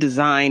it's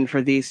designed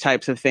for these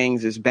types of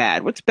things is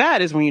bad. What's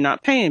bad is when you're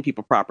not paying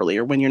people properly,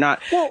 or when you're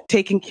not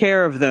taking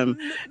care of them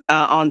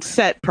on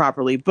set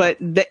properly. But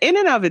in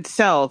and of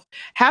itself,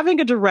 having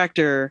a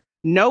director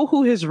know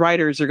who his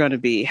writers are going to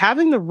be,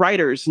 having the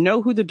writers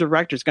know who the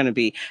director's going to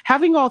be,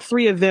 having all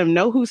three of them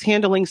know who's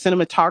handling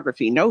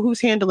cinematography, know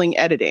who's handling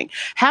editing,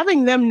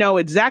 having them know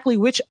exactly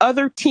which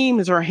other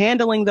teams are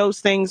handling those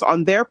things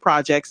on their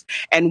projects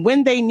and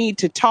when they need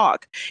to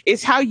talk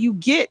is how you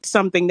get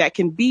something that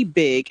can be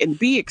big and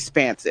be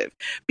expansive.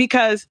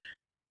 Because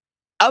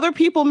other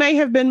people may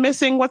have been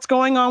missing what's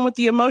going on with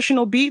the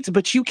emotional beats,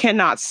 but you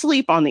cannot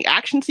sleep on the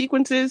action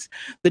sequences,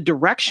 the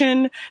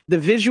direction, the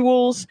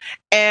visuals,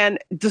 and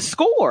the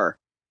score.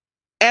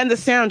 and the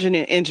sound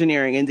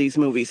engineering in these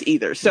movies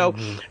either. So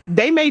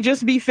they may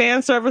just be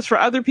fan service for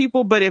other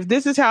people, but if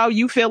this is how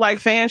you feel like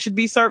fans should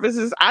be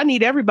services, I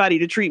need everybody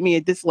to treat me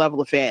at this level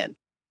of fan.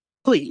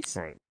 Please.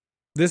 Right.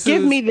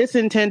 Give me this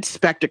intense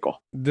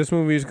spectacle. This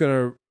movie is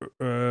gonna,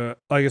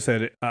 like I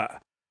said,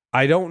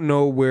 I don't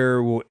know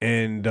where we'll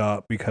end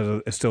up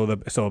because it's still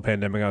a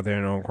pandemic out there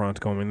and Omicron's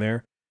coming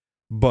there.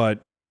 But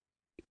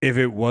if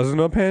it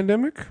wasn't a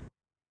pandemic,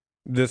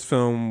 this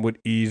film would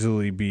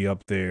easily be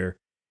up there.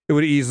 It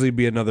would easily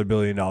be another $1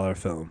 billion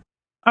film.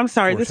 I'm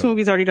sorry, this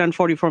movie's already done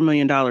 $44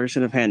 million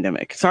in a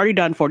pandemic. It's already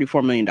done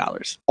 $44 million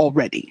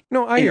already.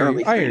 No, I hear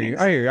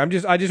you.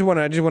 I just want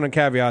to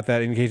caveat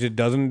that in case it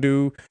doesn't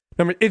do.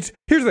 Here's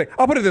the thing.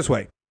 I'll put it this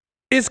way: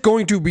 it's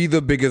going to be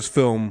the biggest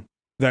film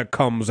that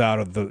comes out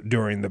of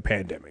during the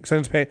pandemic.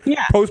 Since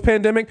post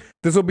pandemic,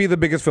 this will be the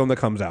biggest film that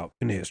comes out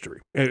in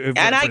history.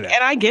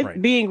 I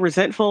get being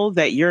resentful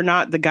that you're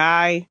not the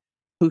guy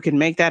who can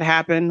make that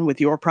happen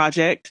with your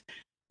project.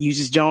 You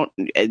just don't.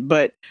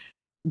 But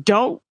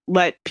don't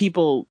let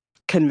people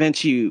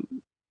convince you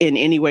in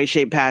any way,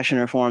 shape, passion,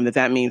 or form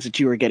that means that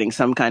you are getting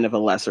some kind of a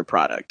lesser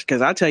product. Because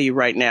I'll tell you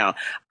right now,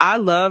 I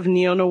love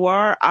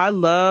neo-noir. I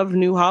love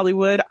New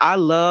Hollywood. I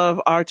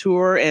love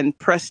auteur and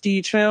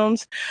prestige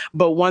films.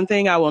 But one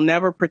thing I will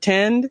never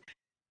pretend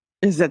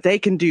is that they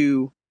can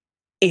do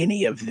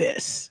any of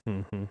this.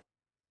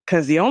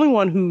 Because the only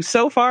one who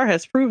so far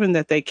has proven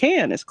that they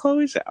can is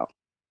Chloe Zhao.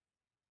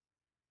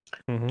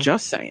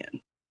 Just saying.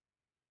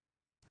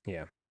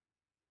 Yeah.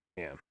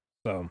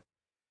 So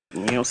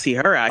you don't see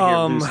her out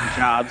here losing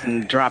jobs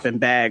and dropping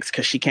bags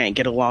because she can't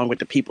get along with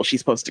the people she's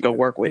supposed to go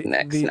work with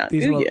next. These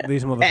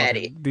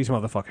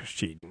motherfuckers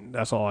cheating.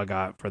 That's all I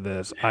got for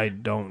this. I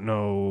don't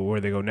know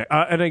where they go next.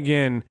 And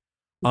again,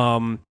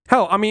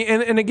 hell, I mean,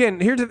 and again,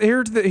 here's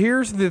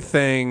the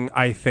thing.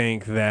 I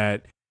think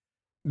that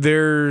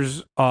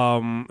there's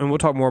and we'll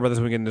talk more about this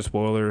when we get into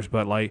spoilers,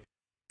 but like,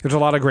 there's a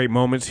lot of great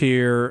moments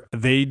here.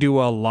 They do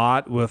a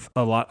lot with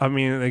a lot. I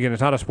mean, again,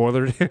 it's not a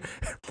spoiler.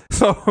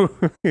 So,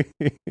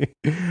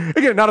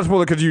 again, not a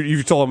spoiler because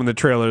you saw him in the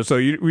trailer. So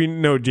we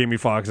know Jamie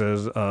Foxx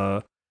as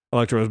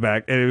Electro is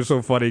back. And it was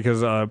so funny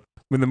because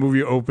when the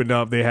movie opened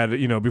up, they had,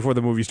 before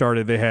the movie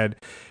started, they had,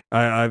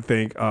 I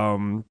think,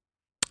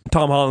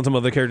 Tom Holland and some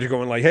other characters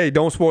going like, hey,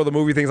 don't spoil the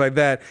movie, things like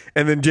that.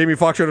 And then Jamie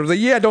Foxx showed up and was like,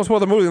 yeah, don't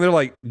spoil the movie. And they're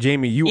like,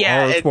 Jamie, you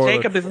are a spoiler.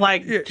 Jacob is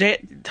like,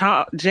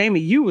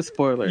 Jamie, you a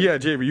spoiler. Yeah,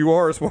 Jamie, you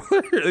are a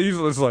spoiler.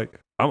 He's like,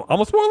 I'm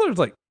a spoiler? It's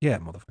like, yeah,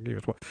 motherfucker, you're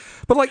a spoiler.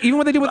 But like, even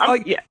what they do with,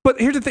 but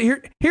here's the thing,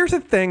 here's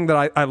the thing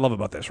that I love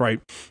about this, right?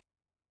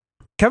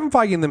 Kevin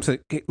Feige and them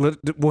said, hey,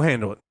 we'll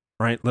handle it,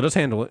 right? Let us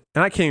handle it.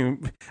 And I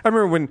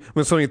remember when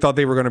Sony thought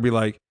they were going to be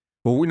like,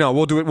 well, no,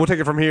 we'll do it. We'll take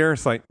it from here.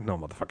 It's like, no,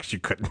 motherfuckers, you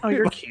couldn't. Oh,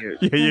 you're cute.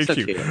 Yeah, you're so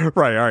cute.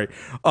 Right, all right.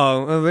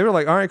 They were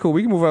like, all right, cool.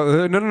 We can move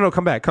out. No,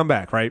 come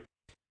back, right?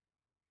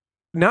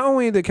 Not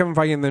only did Kevin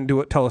Feige and them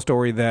tell a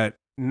story that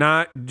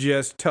not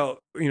just tells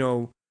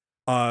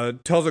a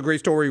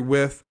great story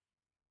with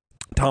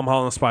Tom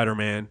Holland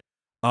Spider-Man,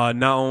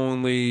 not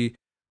only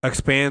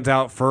expands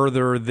out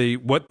further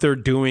what they're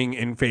doing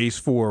in Phase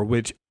 4,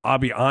 which I'll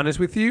be honest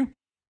with you,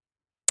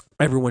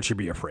 everyone should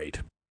be afraid.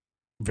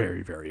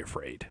 Very, very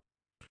afraid.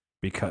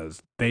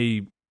 Because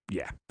Listen,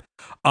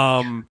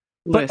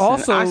 but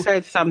also I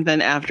said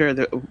something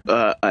after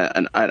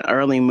an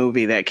early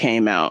movie that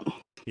came out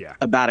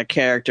about a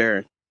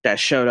character that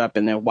showed up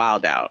in their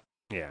Wild Out.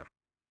 Yeah.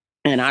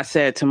 And I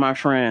said to my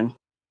friend,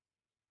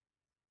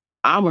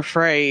 I'm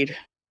afraid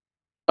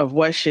of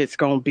what shit's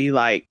going to be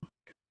like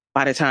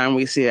by the time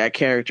we see that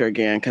character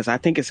again, because I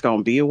think it's going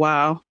to be a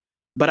while,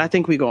 but I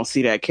think we're going to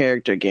see that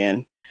character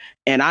again.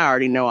 And I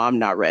already know I'm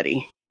not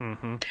ready.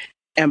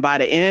 And by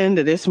the end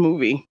of this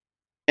movie,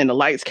 and the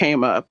lights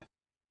came up,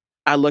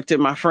 I looked at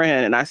my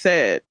friend and I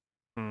said,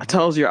 I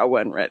told you I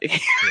wasn't ready.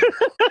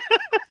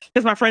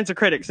 Because my friends are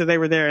critics, so they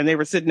were there and they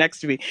were sitting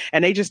next to me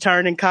and they just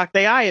turned and cocked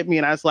their eye at me.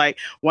 And I was like,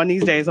 one of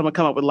these days I'm going to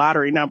come up with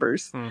lottery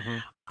numbers.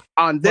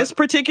 On this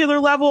particular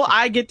level,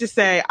 I get to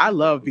say I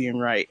love being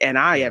right and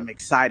I am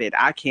excited.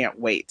 I can't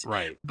wait.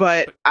 Right.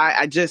 But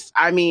I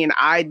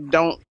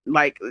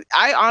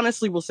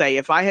honestly will say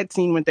if I had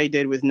seen what they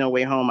did with No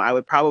Way Home, I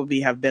would probably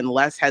have been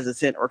less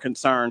hesitant or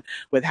concerned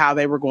with how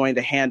they were going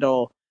to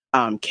handle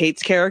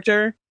Kate's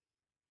character,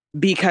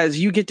 because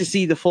you get to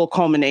see the full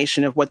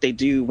culmination of what they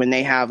do when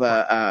they have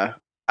a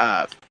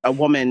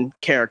woman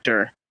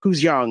character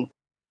who's young,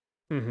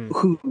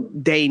 who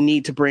they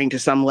need to bring to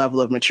some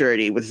level of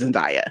maturity with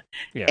Zendaya.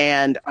 Yeah.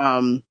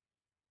 And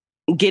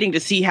getting to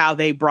see how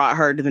they brought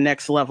her to the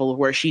next level of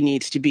where she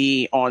needs to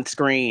be on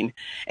screen,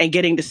 and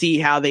getting to see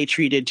how they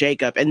treated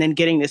Jacob, and then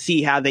getting to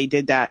see how they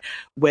did that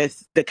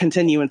with the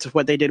continuance of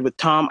what they did with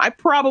Tom. I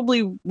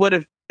probably would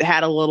have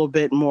had a little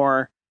bit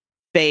more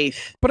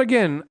faith. But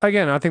again,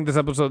 I think this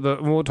episode,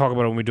 we'll talk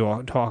about it when we do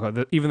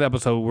Hawkeye. Even the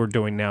episode we're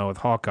doing now with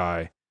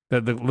Hawkeye,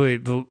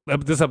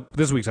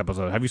 this week's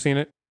episode, have you seen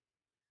it?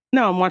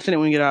 No, I'm watching it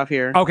when we get off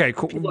here. Okay,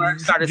 cool. People already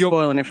started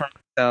spoiling it for me.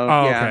 So,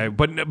 Oh, yeah.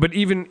 okay, but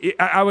even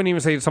I wouldn't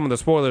even say some of the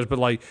spoilers, but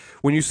like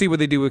when you see what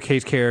they do with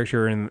Kate's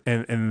character in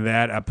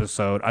that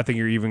episode, I think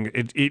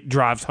it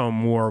drives home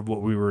more of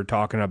what we were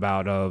talking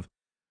about. Of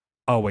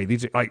oh wait,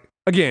 these are like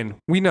again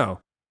we know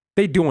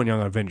they doing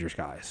Young Avengers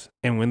guys,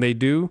 and when they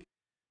do,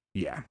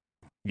 yeah.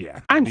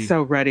 I'm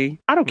so ready.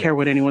 I don't care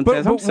what anyone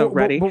says. I'm so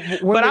ready.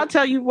 But I'll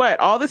tell you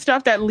what, all the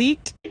stuff that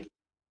leaked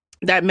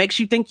that makes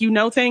you think you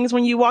know things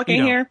when you walk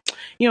in here,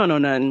 you don't know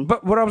nothing.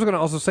 But what I was going to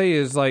also say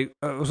is like,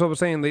 so I was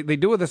saying they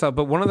do with this stuff,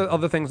 but one of the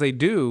other things they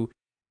do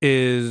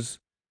is,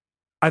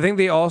 I think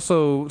they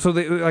also, so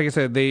they, like I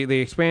said, they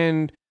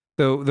expand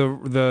the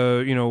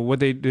what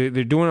they're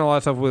doing a lot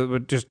of stuff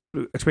with just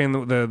expand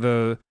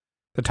the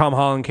Tom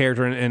Holland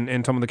character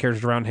and some of the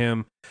characters around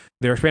him.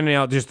 They're expanding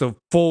out just the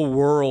full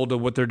world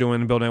of what they're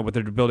doing and building out what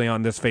they're building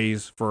on this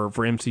phase for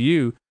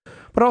MCU.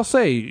 But I'll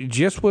say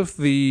just with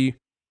the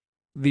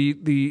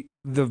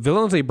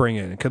villains they bring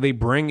in, could they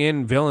bring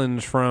in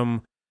villains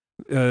from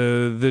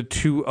the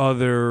two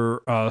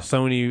other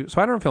Sony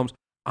Spider-Man films?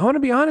 I want to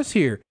be honest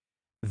here.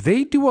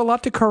 They do a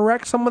lot to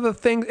correct some of the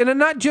things, and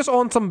not just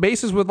on some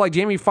basis with like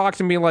Jamie Foxx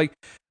and being like,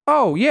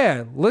 oh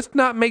yeah, let's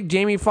not make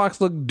Jamie Foxx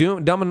look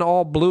dumb and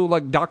all blue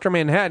like Dr.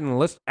 Manhattan.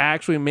 Let's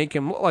actually make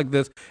him look like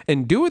this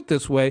and do it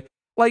this way.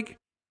 Like,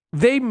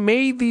 they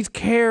made these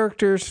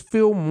characters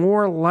feel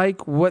more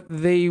like what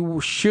they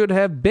should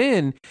have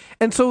been.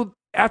 And so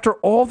after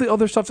all the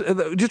other stuff,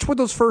 just with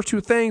those first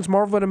two things,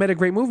 Marvel had made a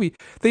great movie.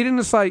 They didn't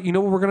decide, you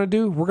know what we're going to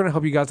do? We're going to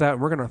help you guys out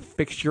and we're going to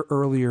fix your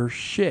earlier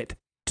shit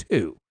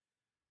too.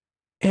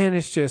 And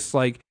it's just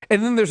like,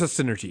 and then there's a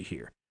synergy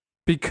here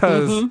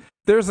because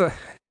there's a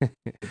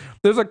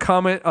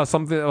comment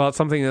something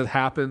that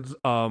happens.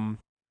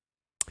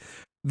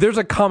 There's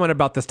a comment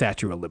about the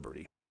Statue of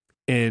Liberty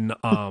in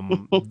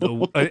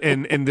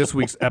in this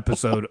week's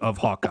episode of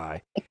Hawkeye.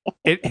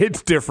 It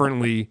hits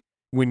differently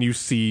when you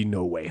see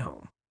No Way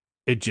Home.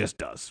 It just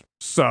does.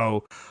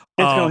 So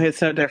it's gonna hit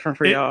so different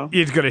for y'all.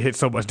 It's gonna hit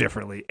so much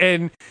differently.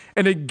 And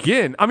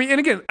again, I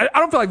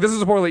don't feel like this is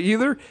a spoiler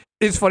either.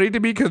 It's funny to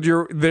me because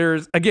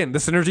there's again the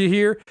synergy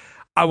here.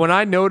 When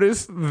I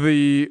noticed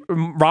the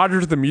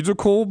Rogers the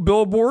Musical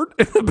billboard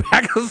in the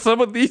back of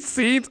some of these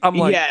scenes, I'm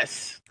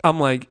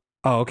like,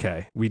 oh,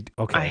 okay.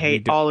 I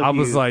hate all of you. I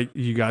was like,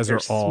 you guys You're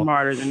are all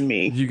smarter than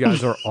me. You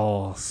guys are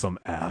all some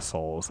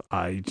assholes.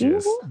 And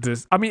this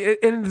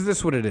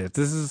is what it is.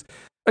 This is,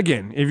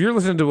 again, if you're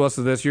listening to us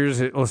to this, you're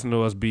just listening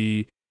to us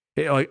be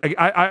like,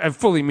 I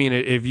fully mean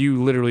it. If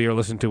you literally are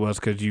listening to us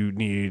because you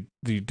need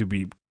to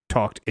be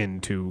talked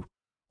into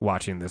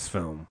watching this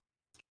film.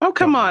 Oh,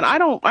 come on. I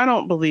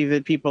don't believe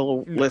that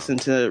people listen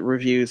to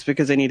reviews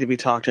because they need to be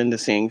talked into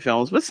seeing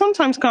films. But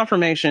sometimes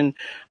confirmation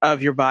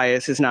of your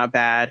bias is not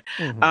bad.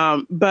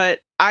 But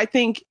I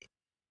think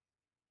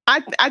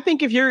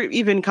if you're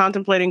even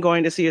contemplating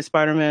going to see a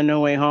Spider-Man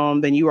No Way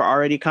Home, then you are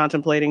already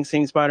contemplating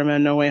seeing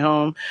Spider-Man No Way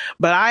Home.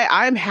 But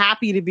I'm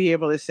happy to be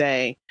able to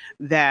say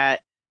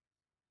that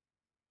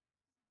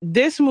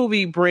this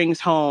movie brings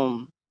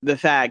home the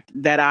fact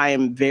that I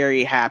am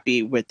very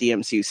happy with the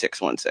MCU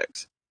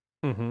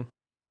 616.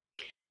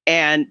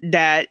 And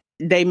that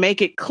they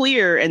make it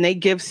clear and they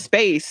give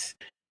space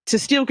to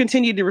still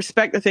continue to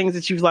respect the things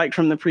that you've liked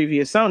from the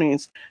previous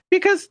Sonys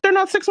because they're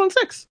not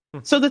 616.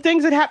 So the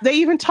things that they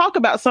even talk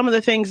about some of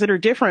the things that are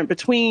different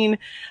between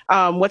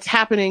what's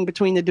happening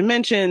between the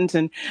dimensions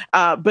and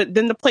but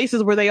then the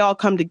places where they all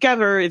come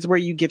together is where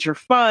you get your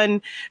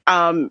fun.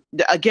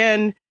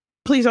 Again,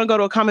 please don't go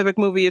to a comic book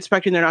movie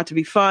expecting there not to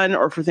be fun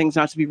or for things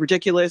not to be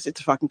ridiculous.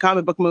 It's a fucking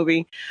comic book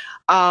movie.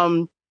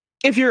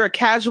 If you're a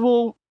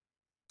casual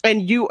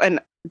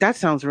and that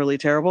sounds really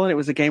terrible and it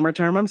was a gamer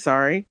term, I'm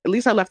sorry. At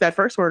least I left that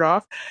first word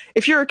off.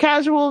 If you're a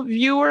casual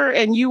viewer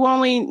and you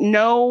only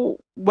know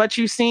what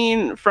you've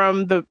seen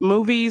from the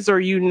movies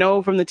or you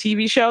know from the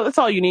TV show, that's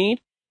all you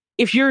need.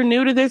 If you're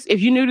new to this,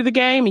 if you're new to the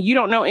game and you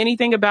don't know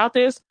anything about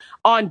this,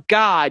 on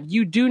God,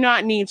 you do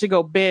not need to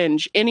go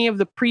binge any of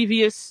the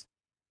previous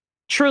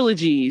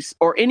trilogies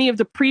or any of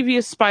the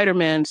previous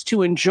Spider-Mans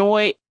to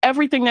enjoy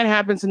everything that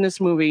happens in this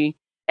movie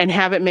and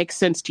have it make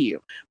sense to you.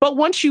 But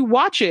once you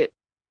watch it,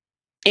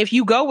 if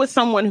you go with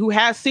someone who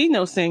has seen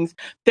those things,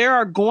 there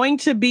are going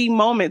to be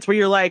moments where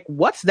you're like,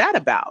 what's that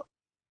about?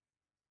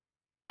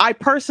 I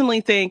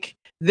personally think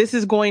this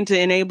is going to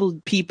enable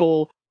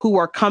people who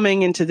are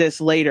coming into this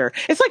later.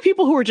 It's like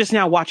people who are just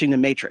now watching The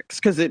Matrix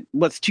because it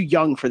was too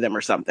young for them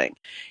or something.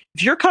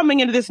 If you're coming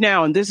into this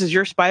now and this is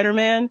your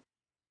Spider-Man,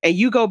 and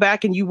you go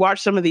back and you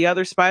watch some of the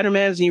other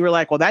Spider-Mans and you were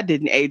like, well, that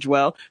didn't age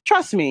well.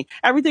 Trust me,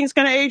 everything's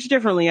going to age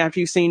differently after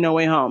you've seen No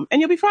Way Home,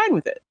 and you'll be fine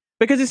with it.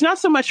 Because it's not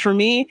so much for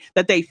me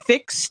that they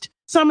fixed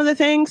some of the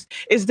things,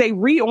 is they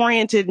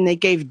reoriented and they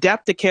gave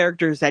depth to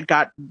characters that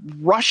got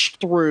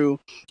rushed through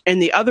in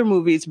the other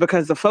movies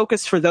because the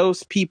focus for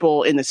those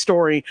people in the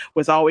story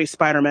was always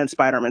Spider-Man,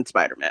 Spider-Man,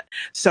 Spider-Man.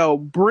 So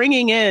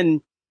bringing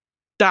in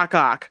Doc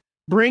Ock,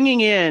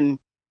 bringing in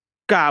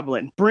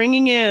Goblin,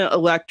 bringing in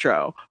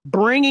Electro,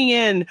 bringing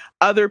in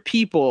other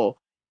people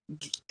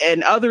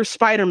and other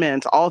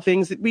Spider-Mans, all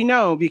things that we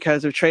know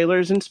because of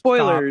trailers and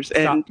spoilers Stop.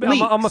 and I'm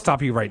leaks. gonna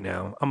stop you right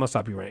now.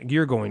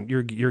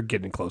 You're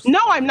getting close. No,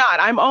 I'm not.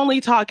 I'm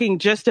only talking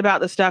just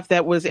about the stuff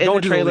that was in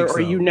the trailer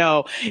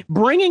or,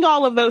 bringing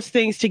all of those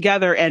things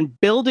together and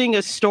building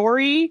a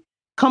story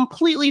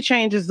completely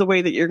changes the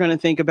way that you're going to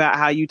think about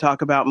how you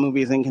talk about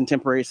movies in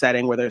contemporary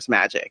setting where there's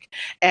magic.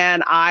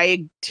 And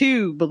I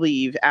too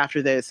believe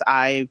after this,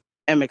 I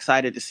am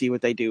excited to see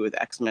what they do with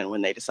X-Men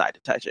when they decide to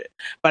touch it.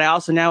 But I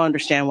also now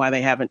understand why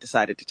they haven't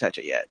decided to touch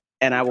it yet.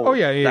 And I will.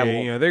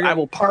 I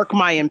will park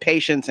my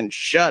impatience and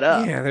shut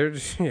up. Yeah, there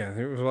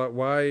was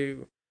like,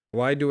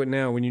 why do it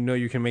now when you know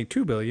you can make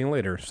 $2 billion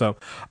later? So,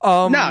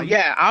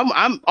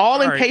 I'm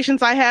all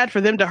impatience I had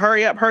for them to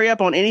hurry up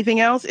on anything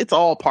else. It's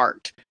all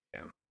parked.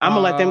 Yeah. I'm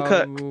gonna let them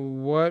cook.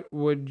 What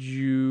would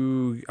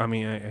you? I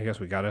mean, I guess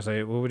we gotta say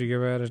it. What would you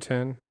give it out of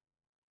 10?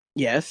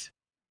 Yes.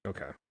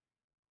 Okay.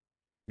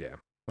 Yeah.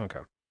 Okay.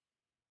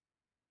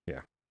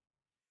 Yeah.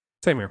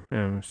 Same here.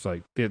 It's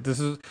like this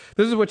is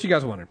what you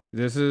guys wanted.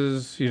 This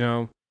is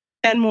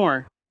and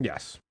more.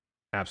 Yes.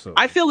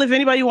 Absolutely. I feel if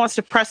anybody wants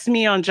to press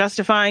me on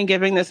justifying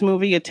giving this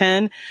movie a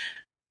 10,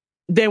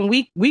 then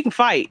we can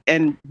fight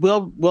and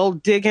we'll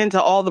dig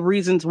into all the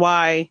reasons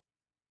why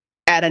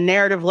at a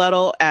narrative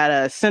level, at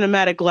a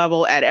cinematic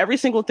level, at every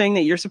single thing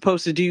that you're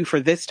supposed to do for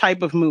this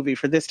type of movie,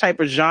 for this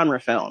type of genre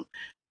film.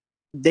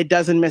 It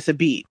doesn't miss a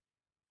beat.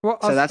 Well,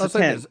 so that's a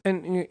 10. This.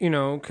 And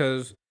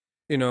because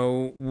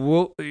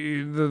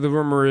the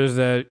rumor is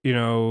that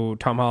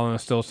Tom Holland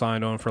is still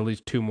signed on for at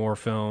least 2 more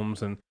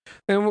films, and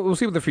we'll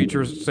see what the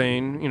future is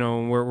saying,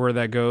 where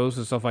that goes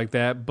and stuff like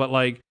that. But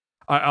like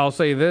I'll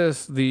say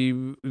this,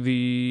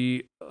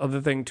 the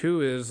other thing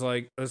too is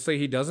like, let's say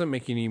he doesn't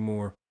make any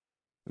more.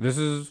 This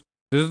is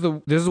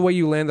the way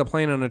you land the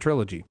plane on a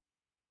trilogy.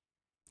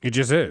 It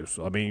just is.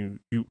 I mean,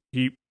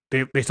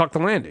 they stuck the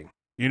landing.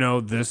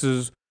 This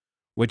is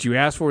what you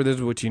asked for. This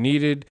is what you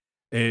needed.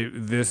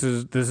 This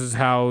is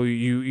how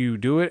you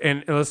do it.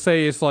 And let's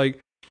say it's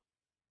like,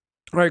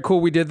 all right, cool,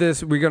 we did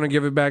this. We're gonna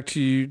give it back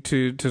to you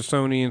to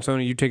Sony, and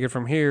Sony, you take it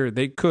from here.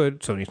 They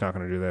could. Sony's not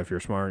gonna do that if you're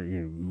smart.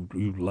 You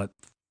let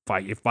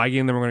Feige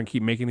and them are gonna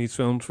keep making these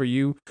films for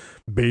you,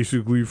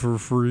 basically for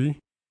free.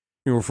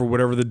 For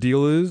whatever the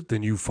deal is,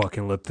 then you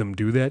fucking let them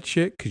do that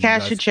shit.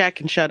 Cash a check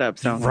and shut up.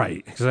 Sony.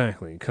 Right,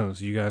 exactly.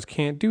 Because you guys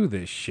can't do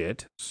this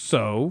shit.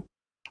 So,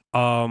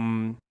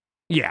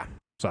 yeah.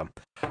 So,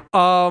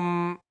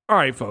 all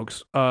right,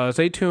 folks.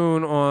 Stay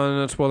tuned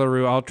on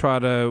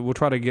Spoileroo. We'll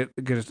try to get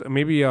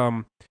maybe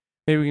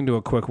we can do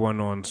a quick one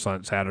on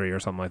Saturday or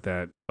something like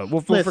that. But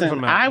we'll figure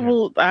something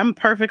out. I'm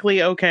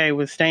perfectly okay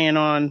with staying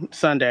on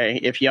Sunday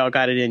if y'all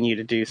got it in you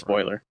to do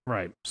spoiler.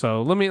 Right.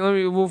 So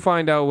we'll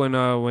find out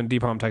when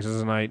Deepalm texts us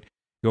tonight.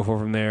 Go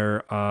from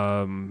there.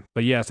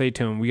 But yeah, stay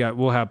tuned.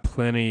 We'll have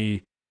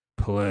plenty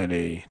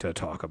to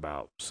talk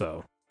about.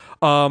 So.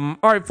 All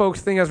right,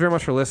 folks. Thank you guys very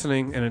much for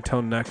listening, and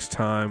until next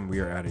time, we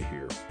are out of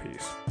here.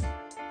 Peace.